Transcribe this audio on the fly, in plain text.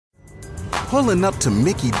Pulling up to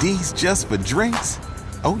Mickey D's just for drinks?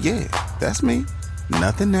 Oh yeah, that's me.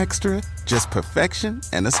 Nothing extra, just perfection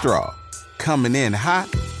and a straw. Coming in hot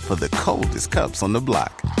for the coldest cups on the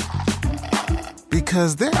block.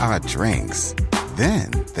 Because there are drinks.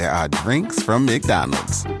 Then there are drinks from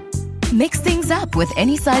McDonald's. Mix things up with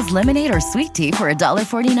any size lemonade or sweet tea for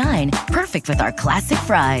 $1.49. Perfect with our classic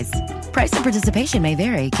fries. Price and participation may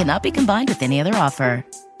vary. Cannot be combined with any other offer.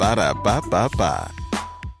 Ba-da-ba-ba-ba.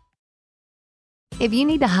 If you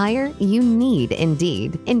need to hire, you need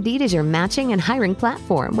Indeed. Indeed is your matching and hiring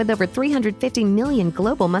platform with over 350 million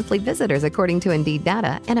global monthly visitors according to Indeed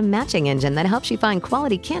data and a matching engine that helps you find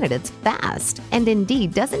quality candidates fast. And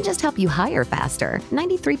Indeed doesn't just help you hire faster.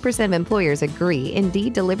 93% of employers agree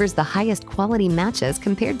Indeed delivers the highest quality matches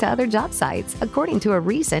compared to other job sites, according to a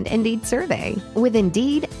recent Indeed survey. With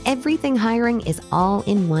Indeed, everything hiring is all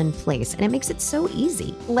in one place, and it makes it so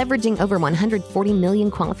easy. Leveraging over 140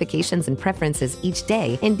 million qualifications and preferences each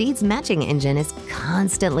day, Indeed's matching engine is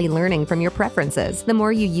constantly learning from your preferences. The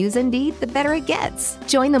more you use Indeed, the better it gets.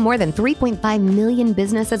 Join the more than 3.5 million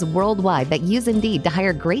businesses worldwide that use Indeed to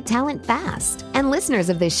hire great talent fast. And listeners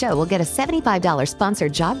of this show will get a $75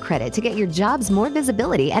 sponsored job credit to get your jobs more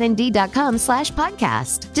visibility at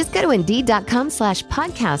Indeed.com/podcast. Just go to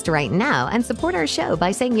Indeed.com/podcast right now and support our show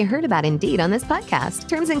by saying you heard about Indeed on this podcast.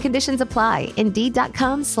 Terms and conditions apply.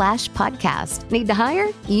 Indeed.com/podcast. Need to hire?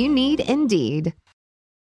 You need Indeed.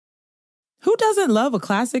 Who doesn't love a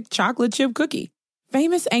classic chocolate chip cookie?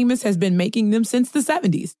 Famous Amos has been making them since the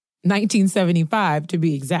 70s, 1975 to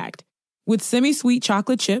be exact. With semi-sweet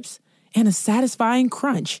chocolate chips and a satisfying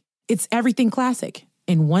crunch, it's everything classic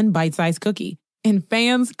in one bite-sized cookie, and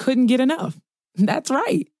fans couldn't get enough. That's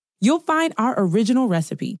right. You'll find our original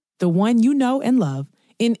recipe, the one you know and love,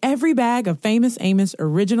 in every bag of Famous Amos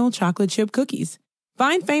original chocolate chip cookies.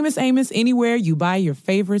 Find Famous Amos anywhere you buy your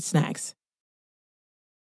favorite snacks.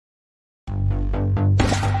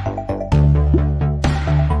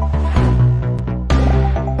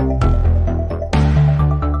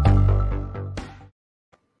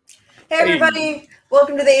 Hey everybody,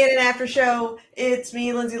 welcome to the In and After Show. It's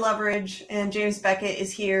me, Lindsay Loveridge, and James Beckett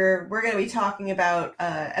is here. We're going to be talking about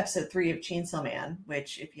episode 3 of Chainsaw Man,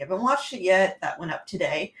 which if you haven't watched it yet, that went up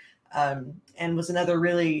today, and was another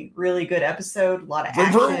really, really good episode. A lot of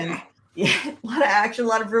action. Yeah, a lot of action, a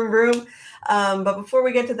lot of vroom vroom. But before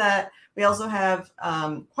we get to that, we also have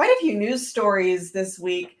quite a few news stories this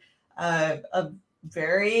week of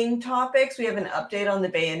varying topics. We have an update on the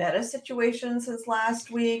Bayonetta situation since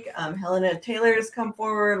last week. Helena Taylor has come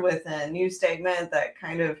forward with a new statement that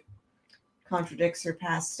kind of contradicts her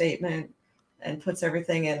past statement and puts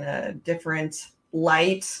everything in a different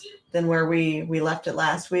light than where we left it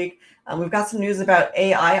last week. We've got some news about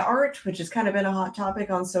AI art, which has kind of been a hot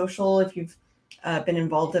topic on social. If you've been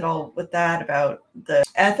involved at all with that, about the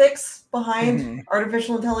ethics behind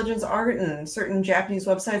artificial intelligence art, and certain Japanese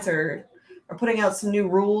websites are putting out some new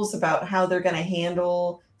rules about how they're going to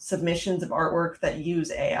handle submissions of artwork that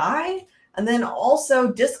use AI. And then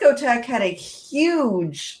also Discotek had a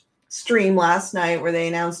huge stream last night where they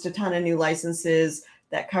announced a ton of new licenses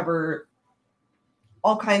that cover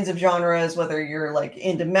all kinds of genres, whether you're like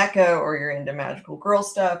into mecha or you're into magical girl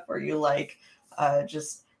stuff, or you like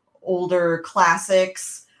just older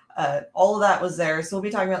classics. All of that was there. So we'll be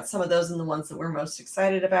talking about some of those and the ones that we're most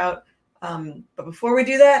excited about. But before we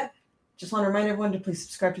do that, just want to remind everyone to please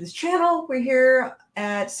subscribe to this channel. We're here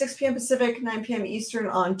at 6 p.m. Pacific, 9 p.m. Eastern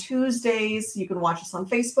on Tuesdays. You can watch us on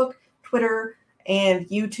Facebook, Twitter, and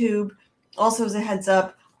YouTube. Also, as a heads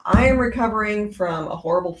up, I am recovering from a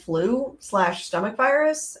horrible flu/stomach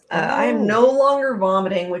virus. I am no longer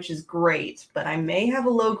vomiting, which is great, but I may have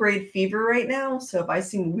a low-grade fever right now. So if I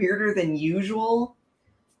seem weirder than usual,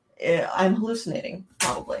 I'm hallucinating,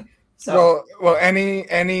 probably. So, well, any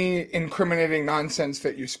incriminating nonsense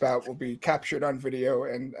that you spout will be captured on video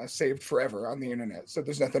and saved forever on the internet. So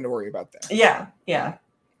there's nothing to worry about there. Yeah.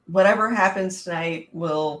 Whatever happens tonight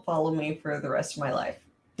will follow me for the rest of my life.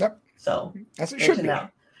 Yep. So as it should be. Know.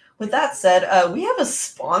 With that said, we have a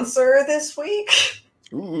sponsor this week.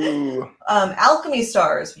 Ooh. Alchemy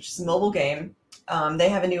Stars, which is a mobile game. They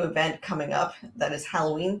have a new event coming up that is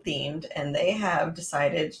Halloween themed, and they have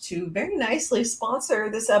decided to very nicely sponsor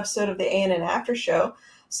this episode of the A&N After Show.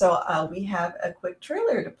 So we have a quick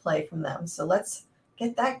trailer to play from them. So let's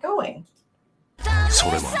get that going. そ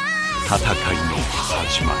れは戦いの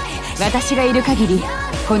始まり。私がいる限り、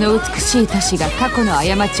この美しい都市が過去の過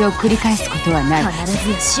ちを繰り返すことはない。必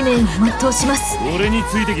ず使命を全うします。俺に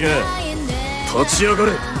ついてきな。立ち上が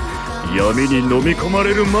れ。闇に飲み込ま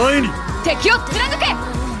れる前に。敵を貫け。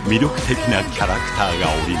魅力的なキャラクターが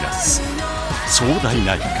織りなす壮大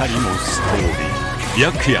な光のストーリー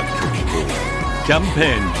白夜極光キャンペ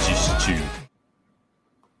ーン実施中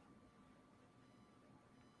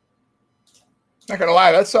Not gonna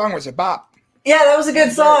lie, that song was a bop. Yeah, that was a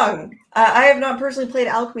good song. I have not personally played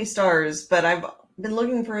Alchemy Stars, but I've been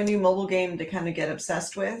looking for a new mobile game to kind of get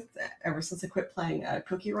obsessed with ever since I quit playing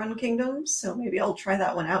Cookie Run Kingdoms. So maybe I'll try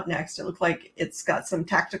that one out next. It looked like it's got some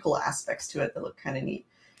tactical aspects to it that look kind of neat.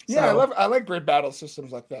 Yeah, I like grid battle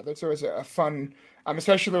systems like that. That's always a fun,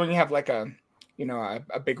 especially when you have like a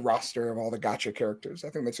big roster of all the gacha characters. I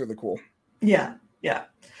think that's really cool. Yeah.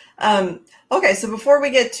 Okay, so before we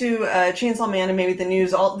get to Chainsaw Man and maybe the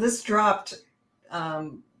news, all this dropped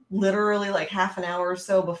literally like half an hour or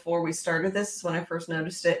so before we started. This is when I first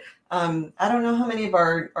noticed it. I don't know how many of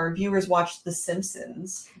our viewers watched The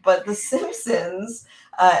Simpsons, but The Simpsons,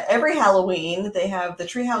 every Halloween, they have the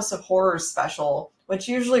Treehouse of Horrors special, which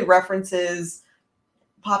usually references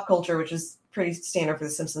pop culture, which is pretty standard for The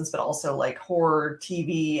Simpsons, but also like horror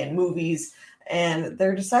TV and movies. And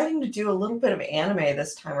they're deciding to do a little bit of anime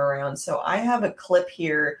this time around. So I have a clip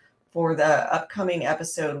here for the upcoming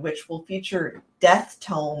episode, which will feature Death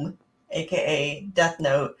Tome, aka Death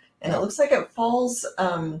Note, and it looks like it falls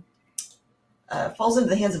into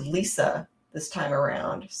the hands of Lisa this time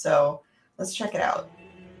around. So let's check it out.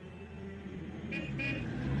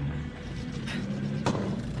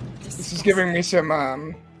 This is giving me some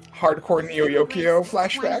hardcore Neo Yokio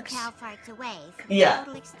flashbacks. Yeah.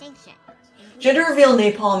 Gender reveal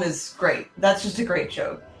napalm is great. That's just a great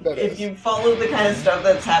joke. If you follow the kind of stuff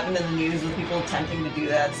that's happened in the news with people attempting to do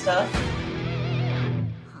that stuff.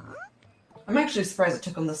 I'm actually surprised it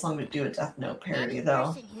took them this long to do a Death Note parody,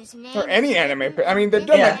 though. Or any anime. I mean, they've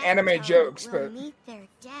done like anime jokes, but...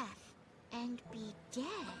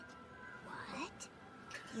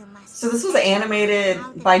 So this was animated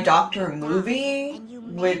by Dr. Movie,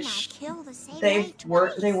 which they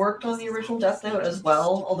worked on the original Death Note as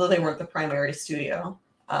well, although they weren't the primary studio.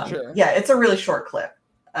 Sure. Yeah, it's a really short clip.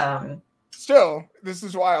 Still, this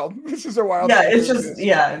is wild. This is a wild. Yeah, it's just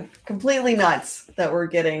completely nuts that we're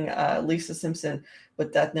getting Lisa Simpson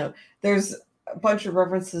with Death Note. There's a bunch of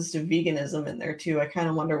references to veganism in there too. I kind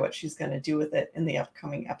of wonder what she's going to do with it in the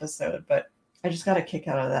upcoming episode, but I just got a kick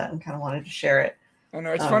out of that and kind of wanted to share it. I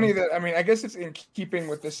know it's funny that I guess it's in keeping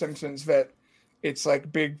with The Simpsons that it's like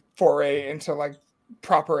big foray into like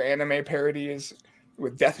proper anime parodies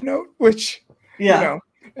with Death Note, which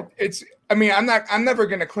it's. I mean, I'm never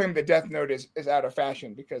going to claim that Death Note is out of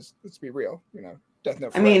fashion because let's be real, Death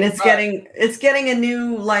Note. I mean, it's getting a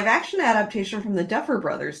new live action adaptation from the Duffer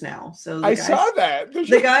Brothers now. So I saw that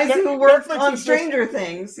the guys who worked on Stranger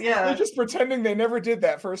Things. Yeah, they're just pretending they never did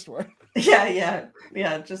that first one. Yeah,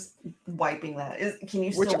 just wiping that. Can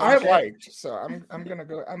you still which watch I liked? So I'm gonna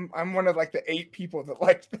go. I'm one of like the 8 people that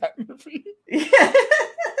liked that movie. Yeah.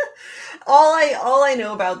 all I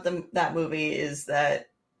know about that movie is that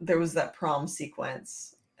there was that prom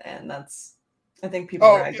sequence, and I think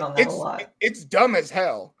people ragged on that a lot. It's dumb as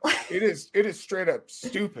hell. It is straight up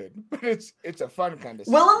stupid, but it's a fun kind of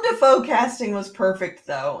stuff. Willem Dafoe casting was perfect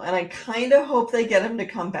though, and I kind of hope they get him to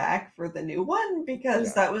come back for the new one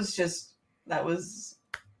because that was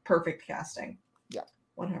perfect casting. Yeah,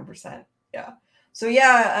 100%. Yeah.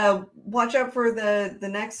 So watch out for the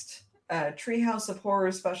next Treehouse of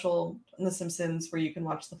Horror special on The Simpsons, where you can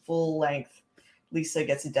watch the full length Lisa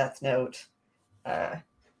Gets a Death Note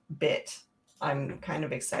bit. I'm kind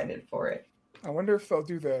of excited for it. I wonder if they'll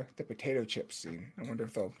do the potato chip scene. I wonder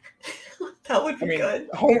if they'll. That would be good.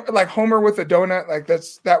 Homer with a donut, like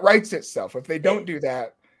that writes itself. If they don't do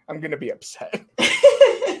that, I'm gonna be upset.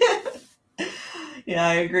 Yeah,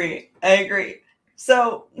 I agree.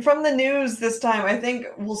 So from the news this time, I think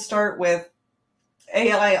we'll start with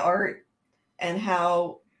AI art and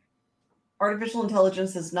how artificial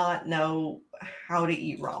intelligence does not know how to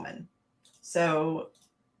eat ramen. So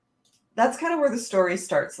that's kind of where the story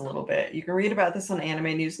starts a little bit. You can read about this on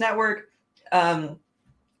Anime News Network.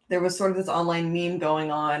 There was sort of this online meme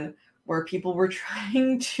going on where people were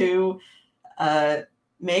trying to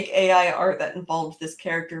make AI art that involved this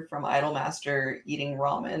character from Idolmaster eating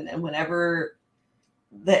ramen. And whenever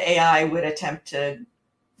the AI would attempt to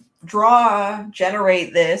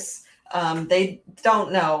generate this, they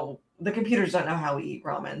don't know. The computers don't know how we eat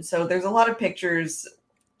ramen. So there's a lot of pictures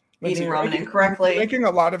eating ramen incorrectly. Making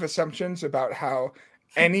a lot of assumptions about how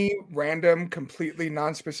any random, completely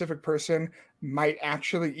non-specific person might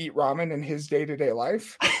actually eat ramen in his day-to-day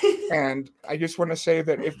life. And I just want to say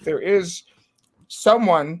that if there is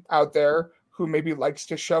someone out there who maybe likes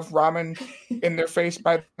to shove ramen in their face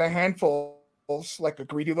by the handfuls like a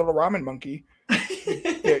greedy little ramen monkey,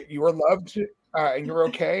 that you are loved and you're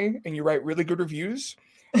okay, and you write really good reviews,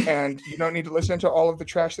 and you don't need to listen to all of the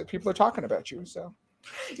trash that people are talking about you. So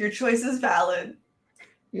your choice is valid.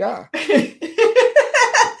 Yeah.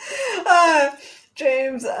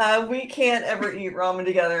 James, we can't ever eat ramen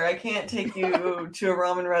together. I can't take you to a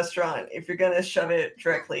ramen restaurant if you're going to shove it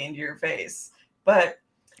directly into your face. But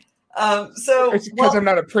so it's because I'm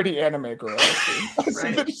not a pretty anime girl. I see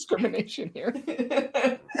right. the discrimination here.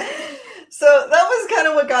 So that was kind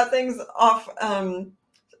of what got things off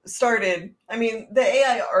started. I mean, the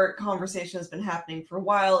AI art conversation has been happening for a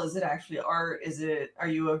while. Is it actually art? Are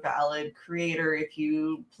you a valid creator if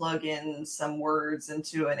you plug in some words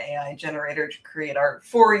into an AI generator to create art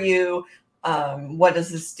for you? What does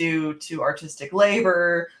this do to artistic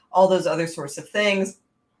labor? All those other sorts of things.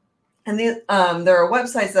 And there are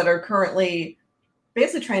websites that are currently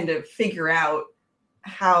basically trying to figure out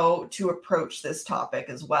how to approach this topic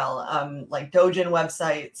as well, like Dojin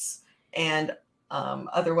websites and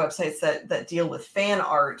other websites that deal with fan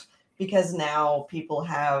art, because now people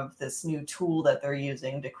have this new tool that they're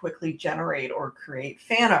using to quickly generate or create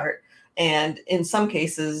fan art. And in some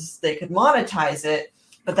cases, they could monetize it,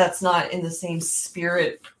 but that's not in the same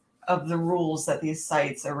spirit of the rules that these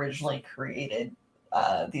sites originally created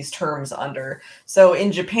these terms under. So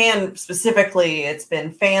in Japan specifically, it's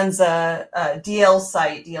been Fanza, DL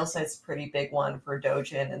site. DL site's a pretty big one for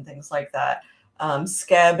Dojin and things like that.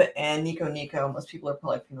 Skeb and Nico Nico. Most people are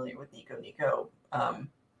probably familiar with Nico Nico.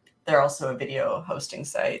 They're also a video hosting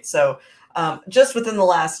site. So just within the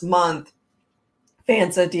last month,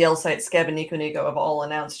 Fanza, DL site, Skeb, and Nico Nico have all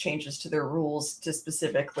announced changes to their rules to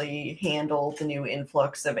specifically handle the new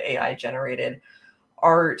influx of AI-generated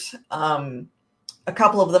art. A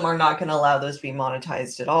couple of them are not going to allow those to be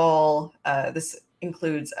monetized at all. This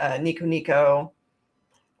includes Nico Nico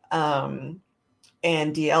and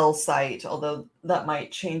DL site, although that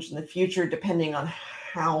might change in the future depending on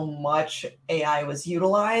how much AI was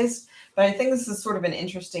utilized. But I think this is sort of an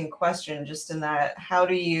interesting question, just in that how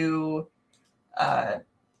do you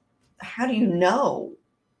know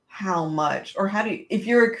how much, or if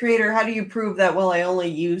you're a creator, how do you prove that, well, I only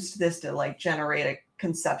used this to like generate a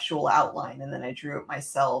conceptual outline and then I drew it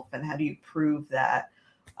myself, and how do you prove that?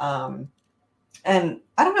 And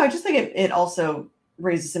I don't know, I just think it also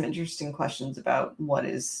raises some interesting questions about what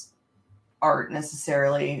is art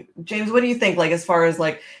necessarily. James, what do you think, like, as far as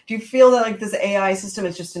like, do you feel that like this AI system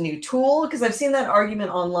is just a new tool? Because I've seen that argument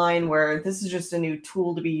online where this is just a new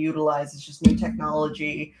tool to be utilized, it's just new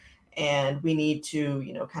technology and we need to,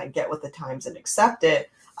 kind of get with the times and accept it.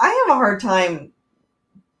 I have a hard time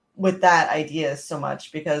with that idea so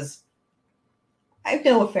much because I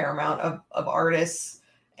know a fair amount of artists,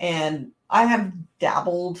 and I have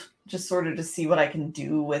dabbled just sort of to see what I can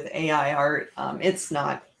do with AI art. It's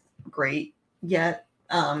not great yet.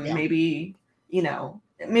 Maybe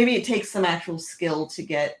it takes some actual skill to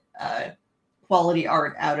get quality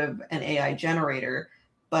art out of an AI generator,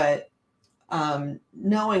 but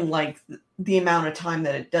knowing like the amount of time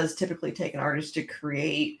that it does typically take an artist to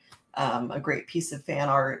create a great piece of fan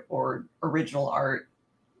art or original art,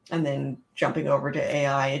 and then jumping over to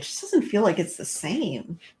AI, it just doesn't feel like it's the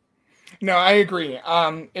same. No, I agree.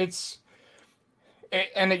 It's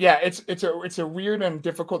a weird and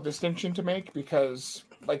difficult distinction to make because,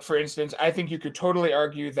 like, for instance, I think you could totally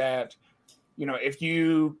argue that, if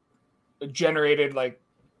you generated like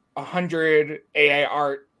 100 AI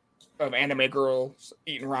art of anime girls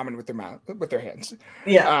eating ramen with their hands,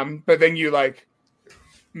 but then you like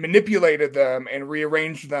manipulated them and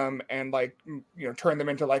rearranged them and like turned them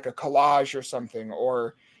into like a collage or something,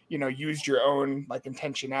 or used your own like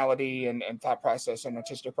intentionality and thought process and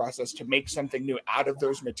artistic process to make something new out of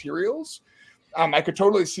those materials. I could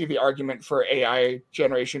totally see the argument for AI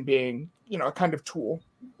generation being a kind of tool.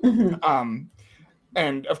 Mm-hmm.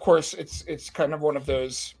 And of course it's kind of one of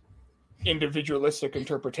those individualistic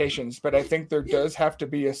interpretations, but I think there does have to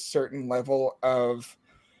be a certain level of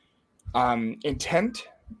intent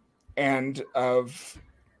and of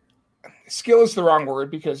skill is the wrong word,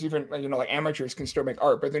 because even like amateurs can still make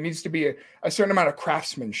art, but there needs to be a certain amount of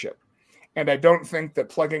craftsmanship. And I don't think that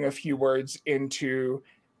plugging a few words into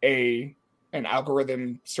an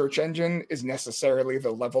algorithm search engine is necessarily the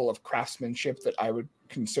level of craftsmanship that I would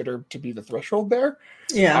consider to be the threshold there.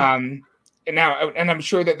 And I'm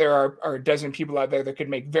sure that there are a dozen people out there that could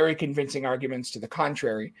make very convincing arguments to the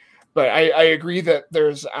contrary, but I agree that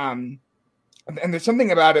there's and there's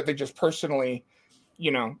something about it that just personally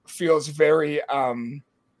feels very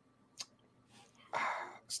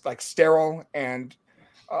like sterile and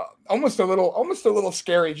almost a little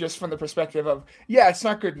scary, just from the perspective of, it's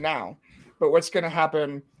not good now, but what's going to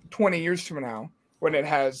happen 20 years from now when it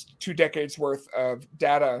has 2 decades worth of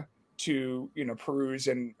data to, you know, peruse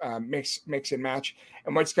and mix and match.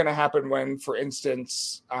 And what's going to happen when, for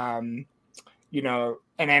instance, you know,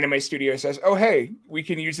 an anime studio says, oh, hey, we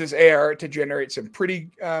can use this AR to generate some pretty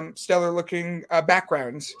stellar looking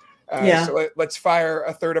backgrounds. So let's fire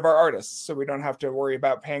a third of our artists so we don't have to worry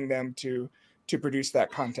about paying them to produce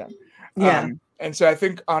that content. And so I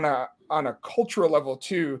think on a cultural level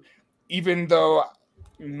too, even though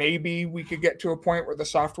maybe we could get to a point where the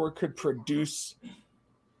software could produce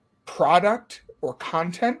product or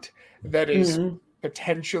content that is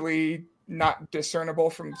potentially not discernible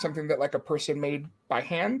from something that like a person made by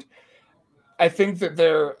hand. I think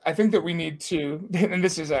that we need to, and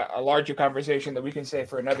this is a larger conversation that we can say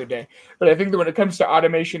for another day, but I think that when it comes to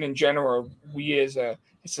automation in general, we as a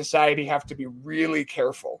society have to be really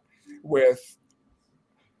careful with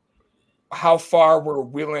how far we're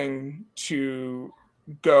willing to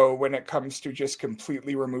go when it comes to just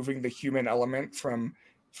completely removing the human element from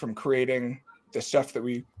creating the stuff that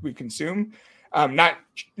we consume. Not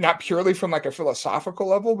purely from like a philosophical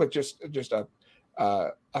level, but just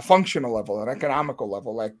a functional level, an economical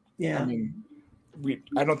level. Like, I mean,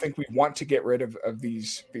 I don't think we want to get rid of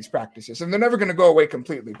these practices, and they're never going to go away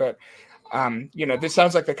completely. But you know, this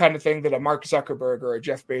sounds like the kind of thing that a Mark Zuckerberg or a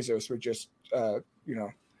Jeff Bezos would just you know,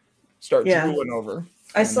 start drooling over.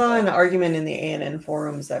 I saw an argument in the ANN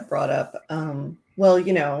forums that brought up, well,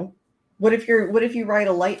 you know, what if you write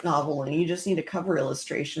a light novel and you just need a cover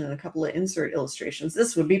illustration and a couple of insert illustrations?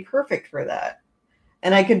 This would be perfect for that.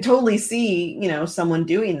 And I could totally see, you know, someone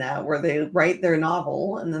doing that where they write their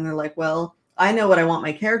novel and then they're like, well, I know what I want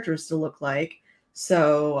my characters to look like,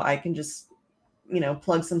 so I can just, you know,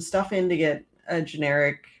 plug some stuff in to get a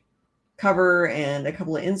generic cover and a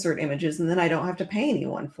couple of insert images, and then I don't have to pay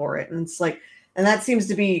anyone for it. And it's like, and that seems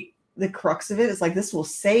to be the crux of it. It's like, this will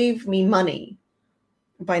save me money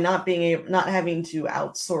by not having to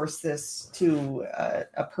outsource this to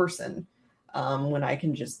a person when I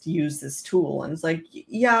can just use this tool. And it's like,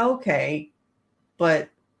 yeah, okay, but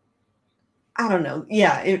I don't know.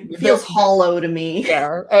 Yeah, it feels hollow to me.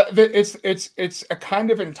 Yeah, it's a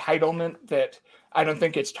kind of entitlement that I don't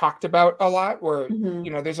think it's talked about a lot. Where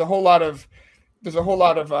you know, there's a whole lot of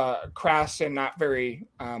crass and not very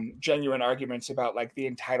genuine arguments about like the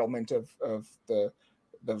entitlement of the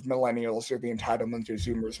millennials or the entitlement of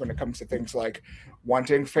Zoomers when it comes to things like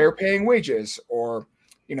wanting fair paying wages, or,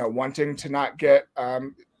 you know, wanting to not get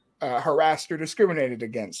harassed or discriminated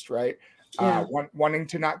against, right? Wanting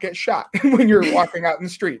to not get shot when you're walking out in the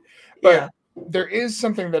street. But there is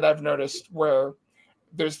something that I've noticed where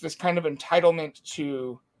there's this kind of entitlement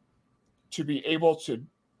to be able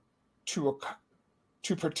to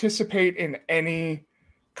participate in any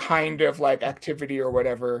kind of like activity or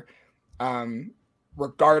whatever,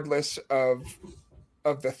 regardless of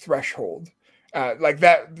the threshold. Like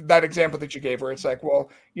that example that you gave, where it's like, well,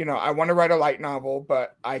 you know, I want to write a light novel,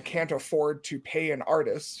 but I can't afford to pay an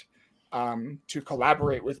artist to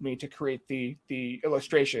collaborate with me to create the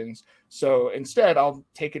illustrations. So instead, I'll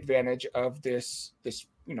take advantage of this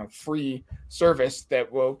you know, free service that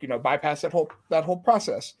will, you know, bypass that whole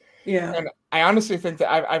process. Yeah. And I honestly think that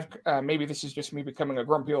I've maybe this is just me becoming a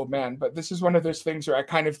grumpy old man, but this is one of those things where I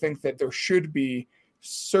kind of think that there should be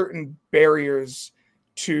certain barriers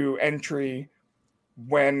to entry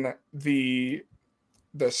when the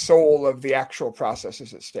soul of the actual process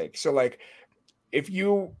is at stake. So like, if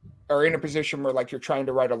you are in a position where like you're trying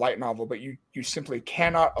to write a light novel, but you simply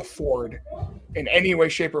cannot afford in any way,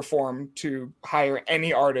 shape, or form to hire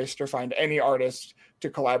any artist or find any artist to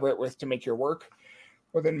collaborate with to make your work,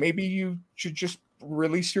 well, then maybe you should just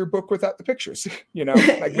release your book without the pictures, you know,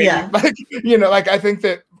 like maybe, like, you know, like I think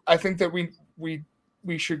that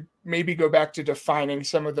we should maybe go back to defining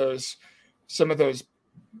some of those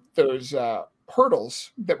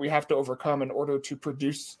hurdles that we have to overcome in order to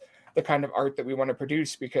produce the kind of art that we want to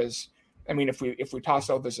produce. Because I mean, if we toss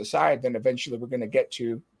all this aside, then eventually we're going to get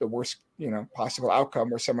to the worst, you know, possible outcome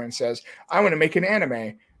where someone says, I want to make an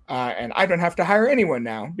anime, and I don't have to hire anyone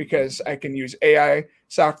now because I can use AI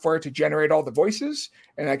software to generate all the voices,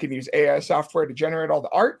 and I can use AI software to generate all the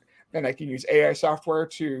art, and I can use AI software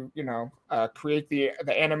to, you know, create the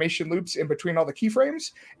animation loops in between all the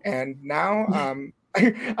keyframes. And now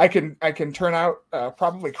I can turn out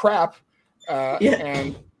probably crap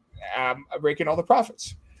and rake in all the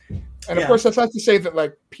profits. And of course, that's not to say that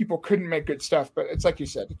like people couldn't make good stuff, but it's like you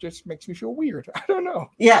said, it just makes me feel weird. I don't know.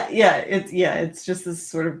 It's just this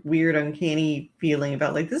sort of weird, uncanny feeling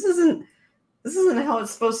about like this isn't how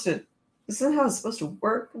it's supposed to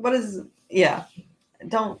work. What is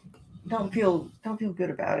don't feel good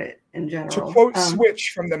about it in general. To quote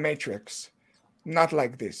Switch from The Matrix, not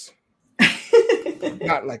like this.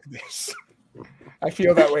 Not like this. I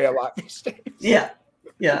feel that way a lot these days. Yeah,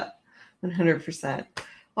 100%.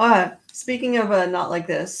 Speaking of not like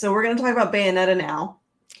this, so we're going to talk about Bayonetta now.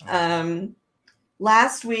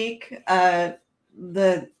 Last week, where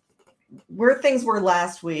things were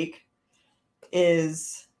last week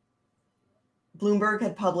is Bloomberg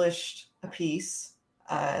had published a piece.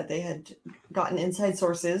 They had gotten inside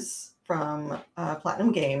sources from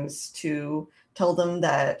Platinum Games to tell them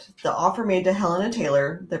that the offer made to Helena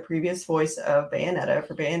Taylor, the previous voice of Bayonetta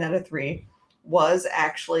for Bayonetta 3, was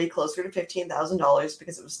actually closer to $15,000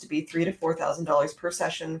 because it was to be $3,000 to $4,000 per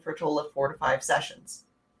session for a total of 4 to 5 sessions.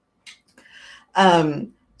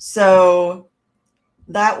 So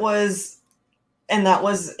that was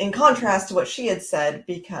in contrast to what she had said,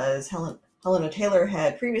 because Helena Taylor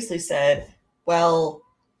had previously said, well,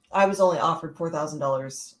 I was only offered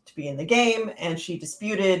 $4,000 to be in the game, and she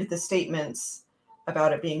disputed the statements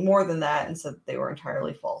about it being more than that and said they were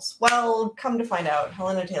entirely false. Well, come to find out,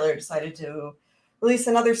 Helena Taylor decided to release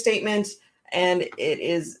another statement, and it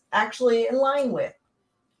is actually in line with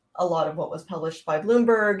a lot of what was published by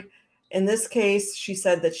Bloomberg. In this case, she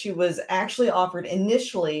said that she was actually offered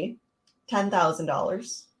initially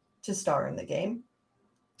 $10,000 to star in the game,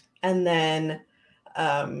 and then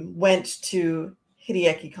went to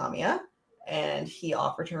Hideki Kamiya, and he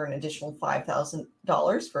offered her an additional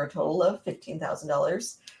 $5,000 for a total of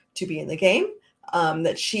 $15,000 to be in the game.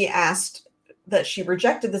 That she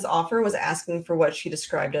rejected this offer, was asking for what she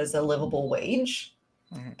described as a livable wage.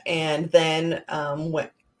 Mm-hmm. And then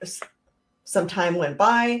some time went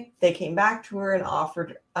by, they came back to her and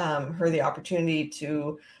offered her the opportunity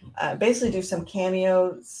to basically do some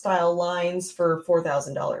cameo style lines for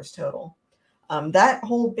 $4,000 total. That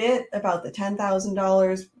whole bit about the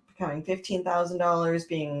 $10,000 becoming $15,000,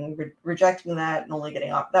 being rejecting that and only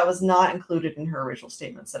getting off, that was not included in her original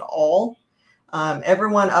statements at all.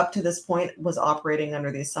 Everyone up to this point was operating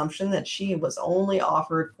under the assumption that she was only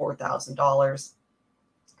offered $4,000,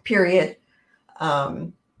 period.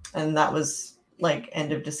 And that was like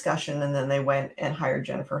end of discussion. And then they went and hired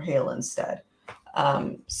Jennifer Hale instead.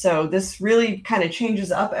 So this really kind of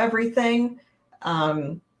changes up everything.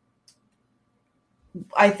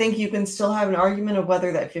 I think you can still have an argument of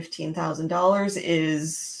whether that $15,000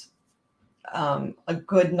 is a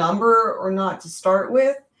good number or not to start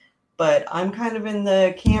with. But I'm kind of in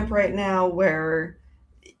the camp right now where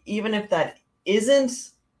even if that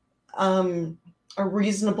isn't a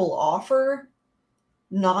reasonable offer,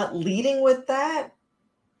 not leading with that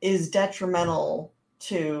is detrimental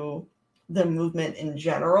to the movement in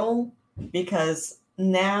general, because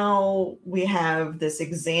now we have this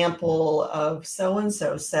example of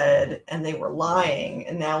so-and-so said, and they were lying.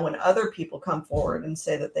 And now when other people come forward and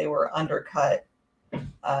say that they were undercut,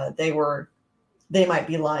 they might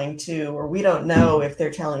be lying too, or we don't know if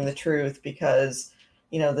they're telling the truth because,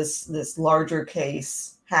 you know, this larger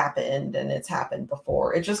case happened and it's happened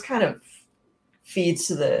before. It just kind of feeds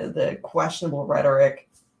to the questionable rhetoric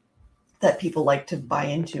that people like to buy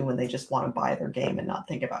into when they just want to buy their game and not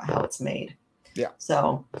think about how it's made. Yeah.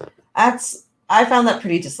 So I found that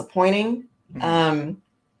pretty disappointing. Mm-hmm.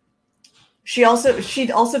 She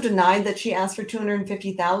also denied that she asked for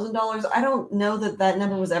 $250,000. I don't know that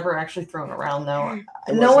number was ever actually thrown around, though.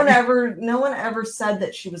 No one ever said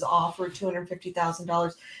that she was offered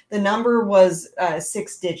 $250,000. The number was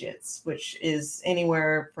 6 digits, which is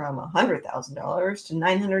anywhere from $100,000 to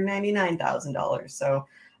 $999,000. So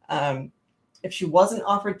if she wasn't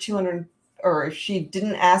offered or if she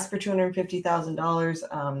didn't ask for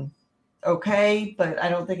 $250,000, okay, but I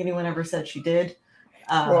don't think anyone ever said she did.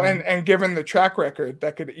 Well, and given the track record,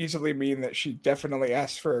 that could easily mean that she definitely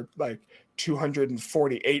asked for like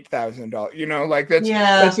 $248,000. You know, like that's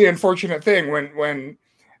the unfortunate thing when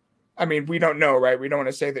I mean, we don't know, right? We don't want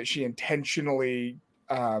to say that she intentionally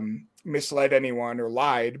misled anyone or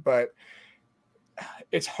lied, but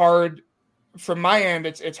it's hard from my end.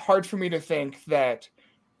 It's hard for me to think that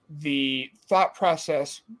the thought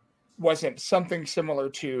process wasn't something similar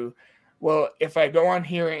to, well, if I go on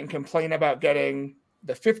here and complain about getting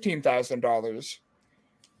the $15,000,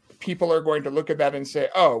 people are going to look at that and say,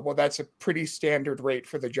 oh, well, that's a pretty standard rate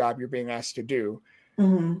for the job you're being asked to do.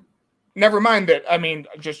 Mm-hmm. Never mind that. I mean,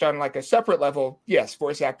 just on like a separate level, yes,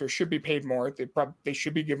 voice actors should be paid more. They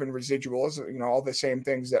should be given residuals, you know, all the same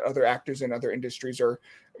things that other actors in other industries are,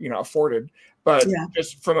 you know, afforded. But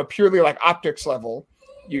just from a purely like optics level,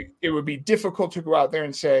 it would be difficult to go out there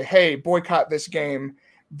and say, hey, boycott this game.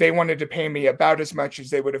 They wanted to pay me about as much as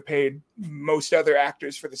they would have paid most other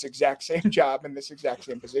actors for this exact same job in this exact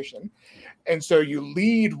same position. And so you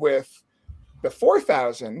lead with the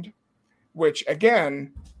 $4,000, which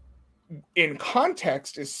again, in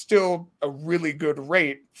context, is still a really good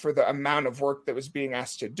rate for the amount of work that was being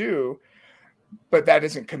asked to do. But that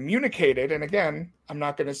isn't communicated. And again, I'm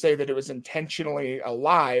not going to say that it was intentionally a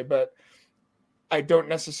lie, but I don't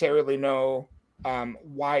necessarily know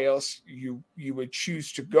why else you would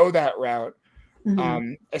choose to go that route,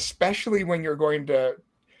 especially when you're going to.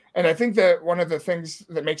 And I think that one of the things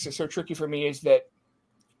that makes it so tricky for me is that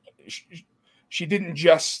she didn't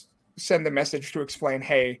just send the message to explain,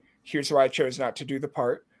 hey, here's why I chose not to do the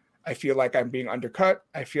part. I feel like I'm being undercut.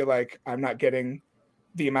 I feel like I'm not getting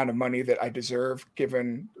the amount of money that I deserve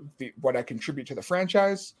given what I contribute to the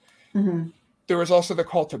franchise. There was also the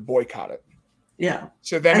call to boycott it. Yeah.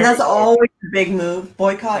 So then, and that's always a big move.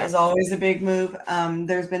 Boycott is always a big move.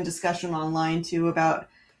 There's been discussion online too about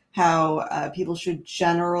how people should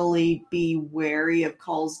generally be wary of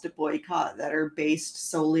calls to boycott that are based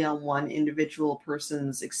solely on one individual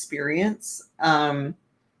person's experience,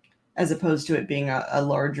 as opposed to it being a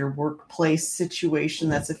larger workplace situation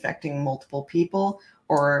that's affecting multiple people,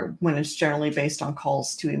 or when it's generally based on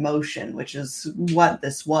calls to emotion, which is what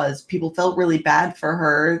this was. People felt really bad for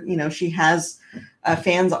her. You know, she has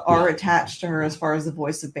fans are attached to her as far as the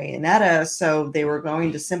voice of Bayonetta, so they were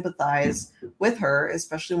going to sympathize with her,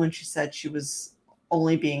 especially when she said she was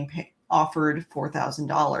only being offered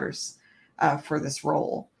 $4,000 for this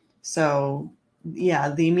role. So, yeah,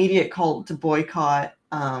 the immediate call to boycott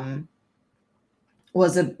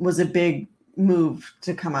was a big move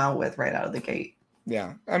to come out with right out of the gate.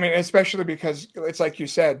 Yeah, I mean, especially because it's like you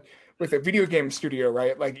said with a video game studio,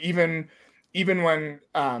 right? Like even when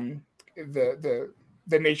the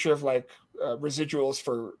nature of like residuals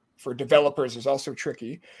for developers is also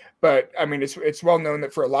tricky, but I mean it's well known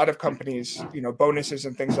that for a lot of companies, you know, bonuses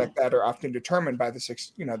and things like that are often determined by the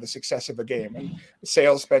success of a game and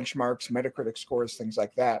sales benchmarks, Metacritic scores, things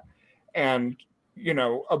like that. And you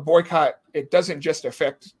know, a boycott, it doesn't just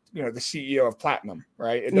affect, you know, the CEO of Platinum,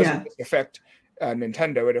 right? It doesn't just affect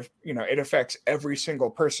Nintendo. It affects every single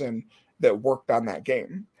person that worked on that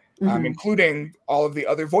game, including all of the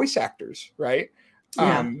other voice actors, right?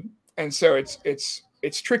 And so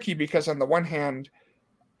it's tricky because on the one hand,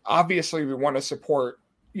 obviously we want to support,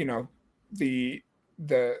 you know, the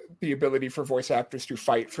ability for voice actors to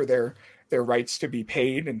fight for their rights to be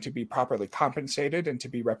paid and to be properly compensated and to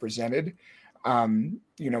be represented,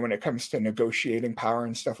 you know, when it comes to negotiating power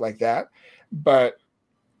and stuff like that. But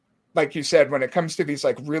like you said, when it comes to these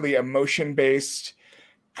like really emotion-based,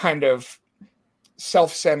 kind of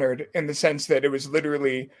self-centered, in the sense that it was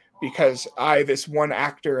literally because this one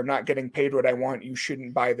actor, am not getting paid what I want, you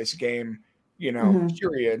shouldn't buy this game, you know,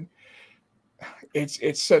 period.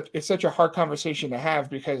 It's such a hard conversation to have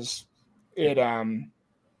because it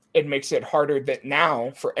makes it harder that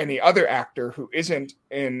now for any other actor who isn't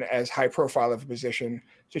in as high profile of a position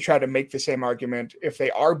to try to make the same argument if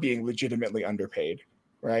they are being legitimately underpaid.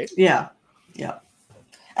 Right. Yeah.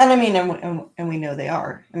 And I mean, and we know they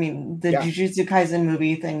are. I mean, the Jujutsu Kaisen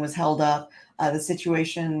movie thing was held up. The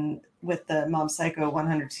situation with the Mob Psycho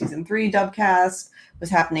 100 season 3 dubcast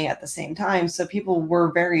was happening at the same time. So people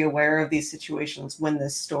were very aware of these situations when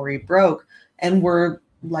this story broke and were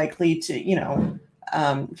likely to, you know,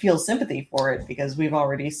 feel sympathy for it because we've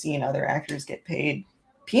already seen other actors get paid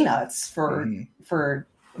peanuts for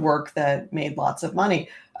work that made lots of money.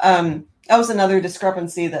 That was another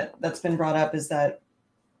discrepancy that's been brought up, is that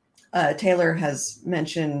Taylor has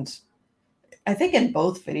mentioned, I think in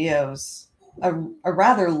both videos, a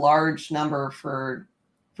rather large number for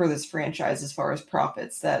this franchise as far as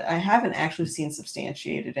profits that I haven't actually seen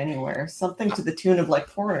substantiated anywhere. Something to the tune of like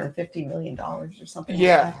 $450 million or something.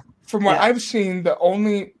 Yeah. Like that. From what I've seen, the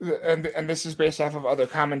only, and this is based off of other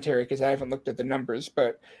commentary because I haven't looked at the numbers,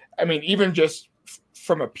 but I mean, even just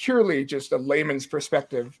from a purely just a layman's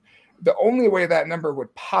perspective, the only way that number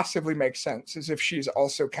would possibly make sense is if she's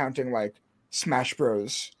also counting like Smash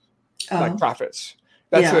Bros. Like profits.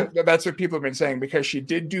 That's what people have been saying, because she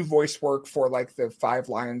did do voice work for like the 5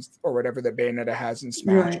 lines or whatever that Bayonetta has in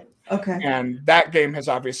Smash. Right. Okay. And that game has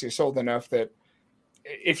obviously sold enough that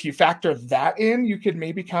if you factor that in, you could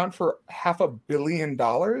maybe count for $500 million.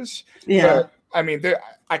 Yeah. But, I mean,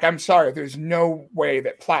 I'm sorry, there's no way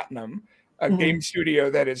that Platinum, a game studio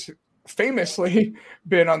that has famously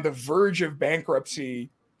been on the verge of bankruptcy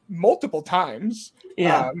multiple times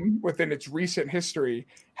within its recent history,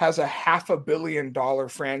 has a $500 million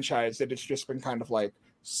franchise that it's just been kind of like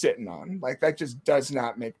sitting on. Like, that just does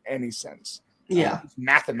not make any sense.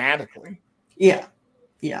 Mathematically. Yeah.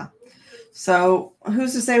 So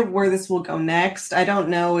who's to say where this will go next? I don't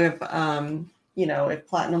know if if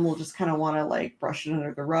Platinum will just kind of want to like brush it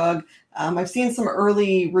under the rug. I've seen some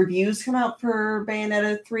early reviews come out for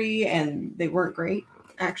Bayonetta 3 and they weren't great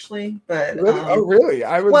actually, but really? Really?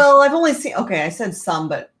 Well, I've only seen, I said some,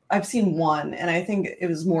 but I've seen one, and I think it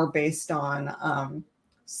was more based on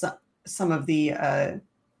some of the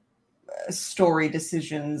story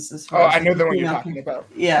decisions as far as I know the one you're talking about.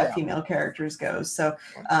 Yeah, female characters goes. So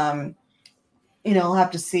I'll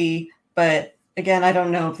have to see, but again, I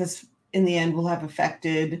don't know if this in the end will have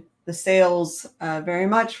affected the sales very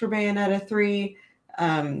much for Bayonetta 3.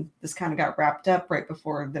 This kind of got wrapped up right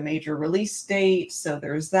before the major release date, so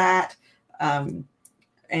there's that.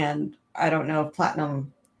 And I don't know if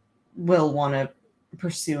Platinum will want to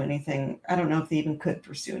pursue anything. I don't know if they even could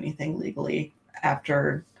pursue anything legally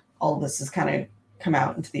after all this has kind of come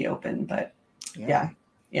out into the open. But yeah,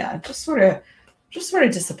 just sort of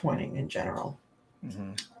disappointing in general.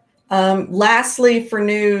 Mm-hmm. Lastly, for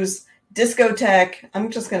news, Discotek. I'm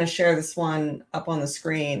just going to share this one up on the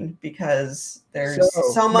screen because there's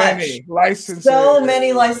so many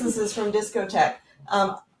licenses from Discotek.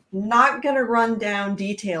 Not going to run down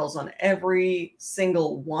details on every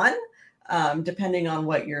single one. Depending on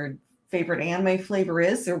what your favorite anime flavor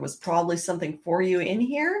is, there was probably something for you in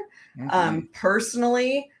here. Mm-hmm.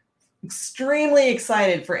 Personally, extremely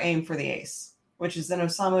excited for Aim for the Ace, which is an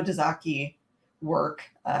Osamu Dezaki work,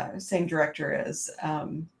 same director as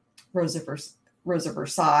Rosa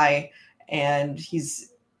Versailles, and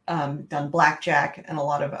he's done Blackjack and a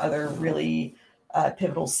lot of other really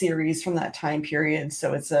pivotal series from that time period.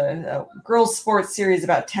 So it's a girls' sports series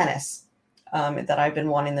about tennis that I've been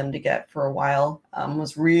wanting them to get for a while.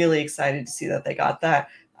 Was really excited to see that they got that.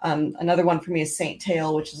 Another one for me is Saint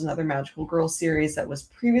Tail, which is another magical girl series that was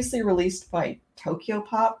previously released by Tokyo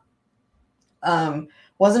Pop.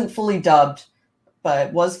 Wasn't fully dubbed,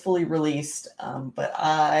 but was fully released. But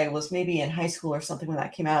I was maybe in high school or something when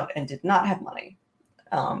that came out and did not have money.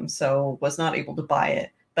 So was not able to buy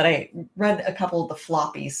it. But I read a couple of the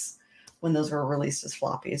floppies when those were released as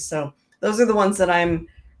floppies. So those are the ones that I'm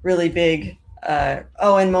really big. And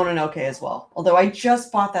Mononoke as well. Although I just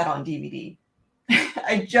bought that on DVD.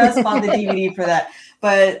 I just bought the DVD for that.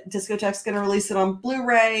 But Discotek's going to release it on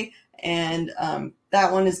Blu-ray. And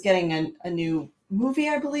that one is getting a new movie,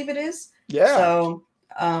 I believe it is. Yeah. So,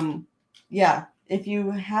 if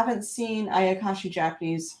you haven't seen Ayakashi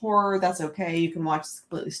Japanese horror, that's okay. You can watch this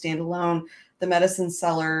completely standalone. The Medicine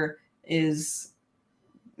Seller is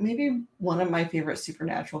maybe one of my favorite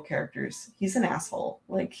supernatural characters. He's an asshole.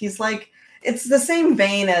 It's the same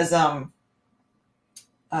vein as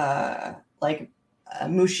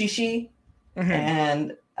Mushishi, mm-hmm.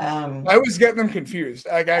 and I was getting them confused.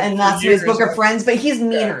 And Natsume's Book of Friends, but he's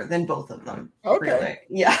meaner than both of them. Okay. Really.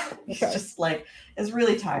 Yeah. He's just is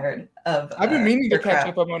really tired of I've been meaning to catch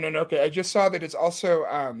up on Mononoke. I just saw that it's also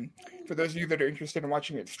for those of you that are interested in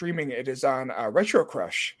watching it streaming, it is on Retro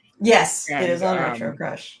Crush. Yes, it is on Retro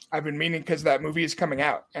Crush. I've been meaning because that movie is coming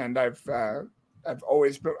out, and I've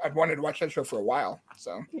wanted to watch that show for a while.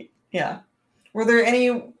 So yeah. Were there any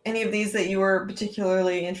of these that you were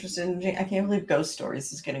particularly interested in? I can't believe Ghost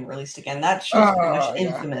Stories is getting released again. That show's pretty much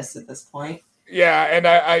infamous at this point. Yeah, and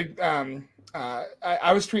I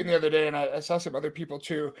was tweeting the other day, and I saw some other people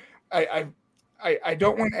too. I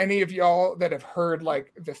don't want any of y'all that have heard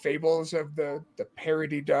the fables of the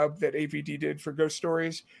parody dub that AVD did for Ghost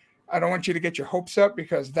Stories. I don't want you to get your hopes up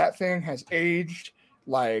because that thing has aged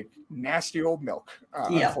like nasty old milk.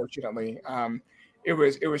 Unfortunately. It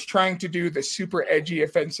was trying to do the super edgy,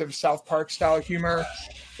 offensive South Park style humor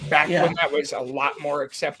back when that was a lot more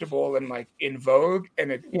acceptable and in vogue,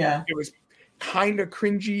 and it was kind of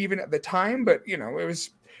cringy even at the time. But it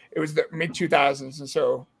was the mid 2000s, and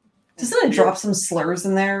so doesn't it drop some slurs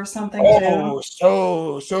in there or something? Oh,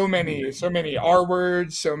 so many R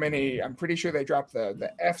words, so many. I'm pretty sure they dropped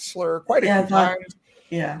the F slur quite a few times.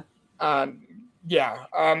 Yeah.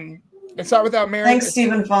 It's Not Without Merit. Thanks,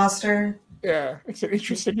 Stephen Foster. Yeah, it's an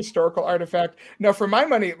interesting historical artifact. Now, for my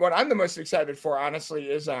money, what I'm the most excited for, honestly,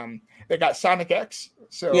 is they got Sonic X.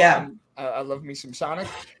 So I love me some Sonic.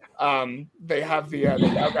 They have the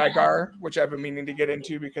Gaigar, which I've been meaning to get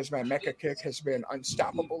into because my mecha kick has been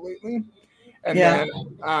unstoppable lately. And then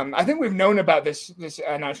I think we've known about this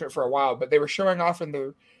announcement for a while, but they were showing off in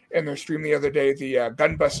their stream the other day the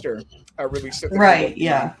Gunbuster release. Right.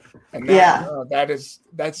 Yeah. And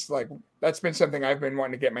that's been something I've been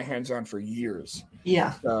wanting to get my hands on for years.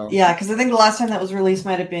 Yeah. Because I think the last time that was released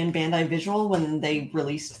might have been Bandai Visual when they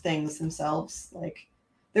released things themselves.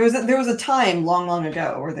 There was a time long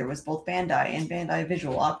ago where there was both Bandai and Bandai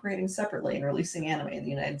Visual operating separately and releasing anime in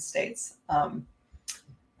the United States.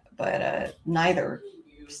 But neither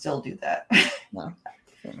still do that. No.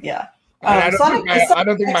 Yeah. I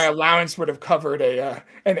don't think my allowance would have covered an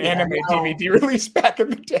anime DVD release back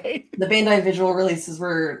in the day. The Bandai Visual releases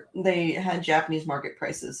they had Japanese market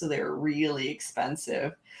prices, so they were really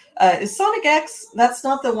expensive. Is Sonic X? That's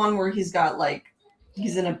not the one where he's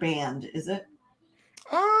in a band, is it?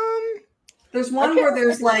 There's one where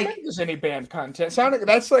there's there's any band content. Sonic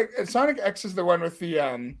X is the one with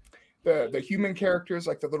the human characters,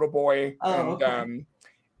 like the little boy. Okay.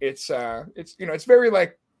 It's it's very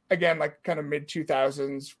again, kind of mid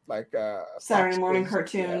 2000s, Saturday morning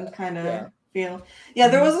cartoon kind of feel. Yeah,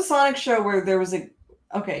 there was a Sonic show where there was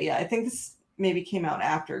I think this maybe came out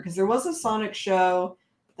after, because there was a Sonic show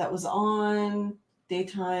that was on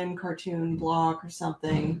daytime cartoon block or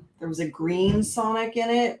something. There was a green Sonic in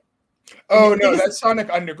it. Oh no, that's Sonic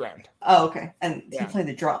Underground. Oh, okay. And he played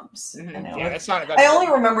the drums. Mm-hmm. Yeah, that's Sonic Underground. I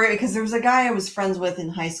only remember it because there was a guy I was friends with in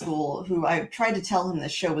high school who I tried to tell him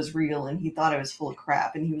this show was real, and he thought I was full of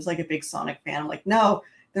crap. And he was like a big Sonic fan. I'm like, no,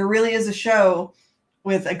 there really is a show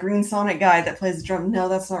with a green Sonic guy that plays the drum. No,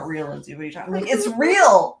 that's not real, Lindsay. What are you talking about? I'm like, it's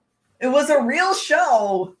real. It was a real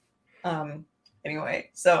show. Anyway,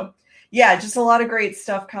 so yeah, just a lot of great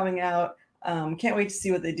stuff coming out. Can't wait to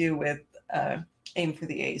see what they do with Aim for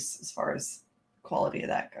the Ace as far as quality of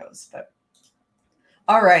that goes. But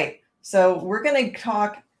all right, so we're going to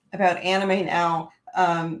talk about anime now.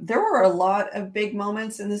 There were a lot of big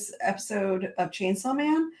moments in this episode of Chainsaw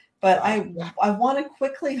Man, but I want to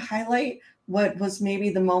quickly highlight what was maybe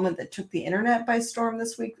the moment that took the internet by storm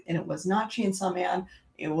this week, and it was not Chainsaw Man,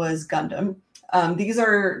 it was Gundam. These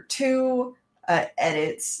are two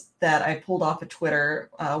edits that I pulled off of Twitter.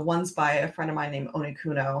 One's by a friend of mine named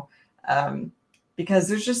Onikuno. Because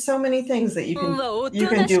there's just so many things that you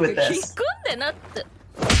can do with this.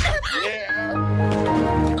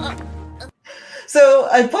 So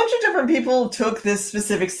a bunch of different people took this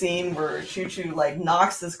specific scene where Choo-Choo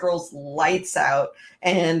knocks this girl's lights out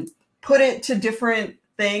and put it to different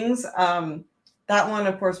things. That one,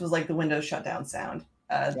 of course, was the Windows shutdown sound.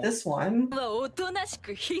 This one. I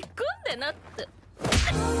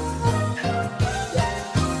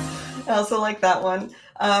also like that one.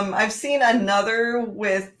 I've seen another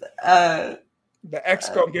with the X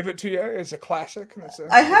Go Give It To You is a classic.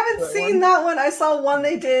 I haven't seen that one. I saw one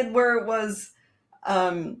they did where it was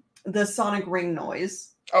the sonic ring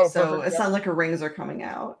noise. Oh, so perfect. It sounds like her rings are coming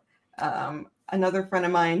out. Another friend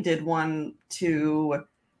of mine did one to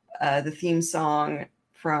the theme song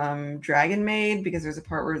from Dragon Maid, because there's a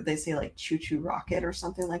part where they say Choo Choo Rocket or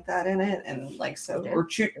something like that in it, and or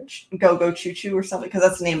Go Go Choo Choo or something, because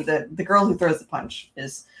that's the name of the girl who throws the punch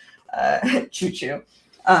is Choo Choo.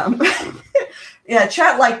 Yeah,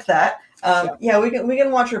 chat liked that. Yeah, we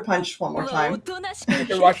can watch her punch one more time. We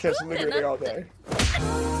can watch this literally all day.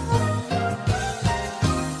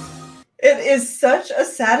 It is such a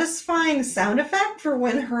satisfying sound effect for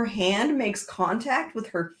when her hand makes contact with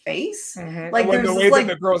her face. Mm-hmm. When the way that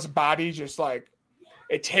the girl's body just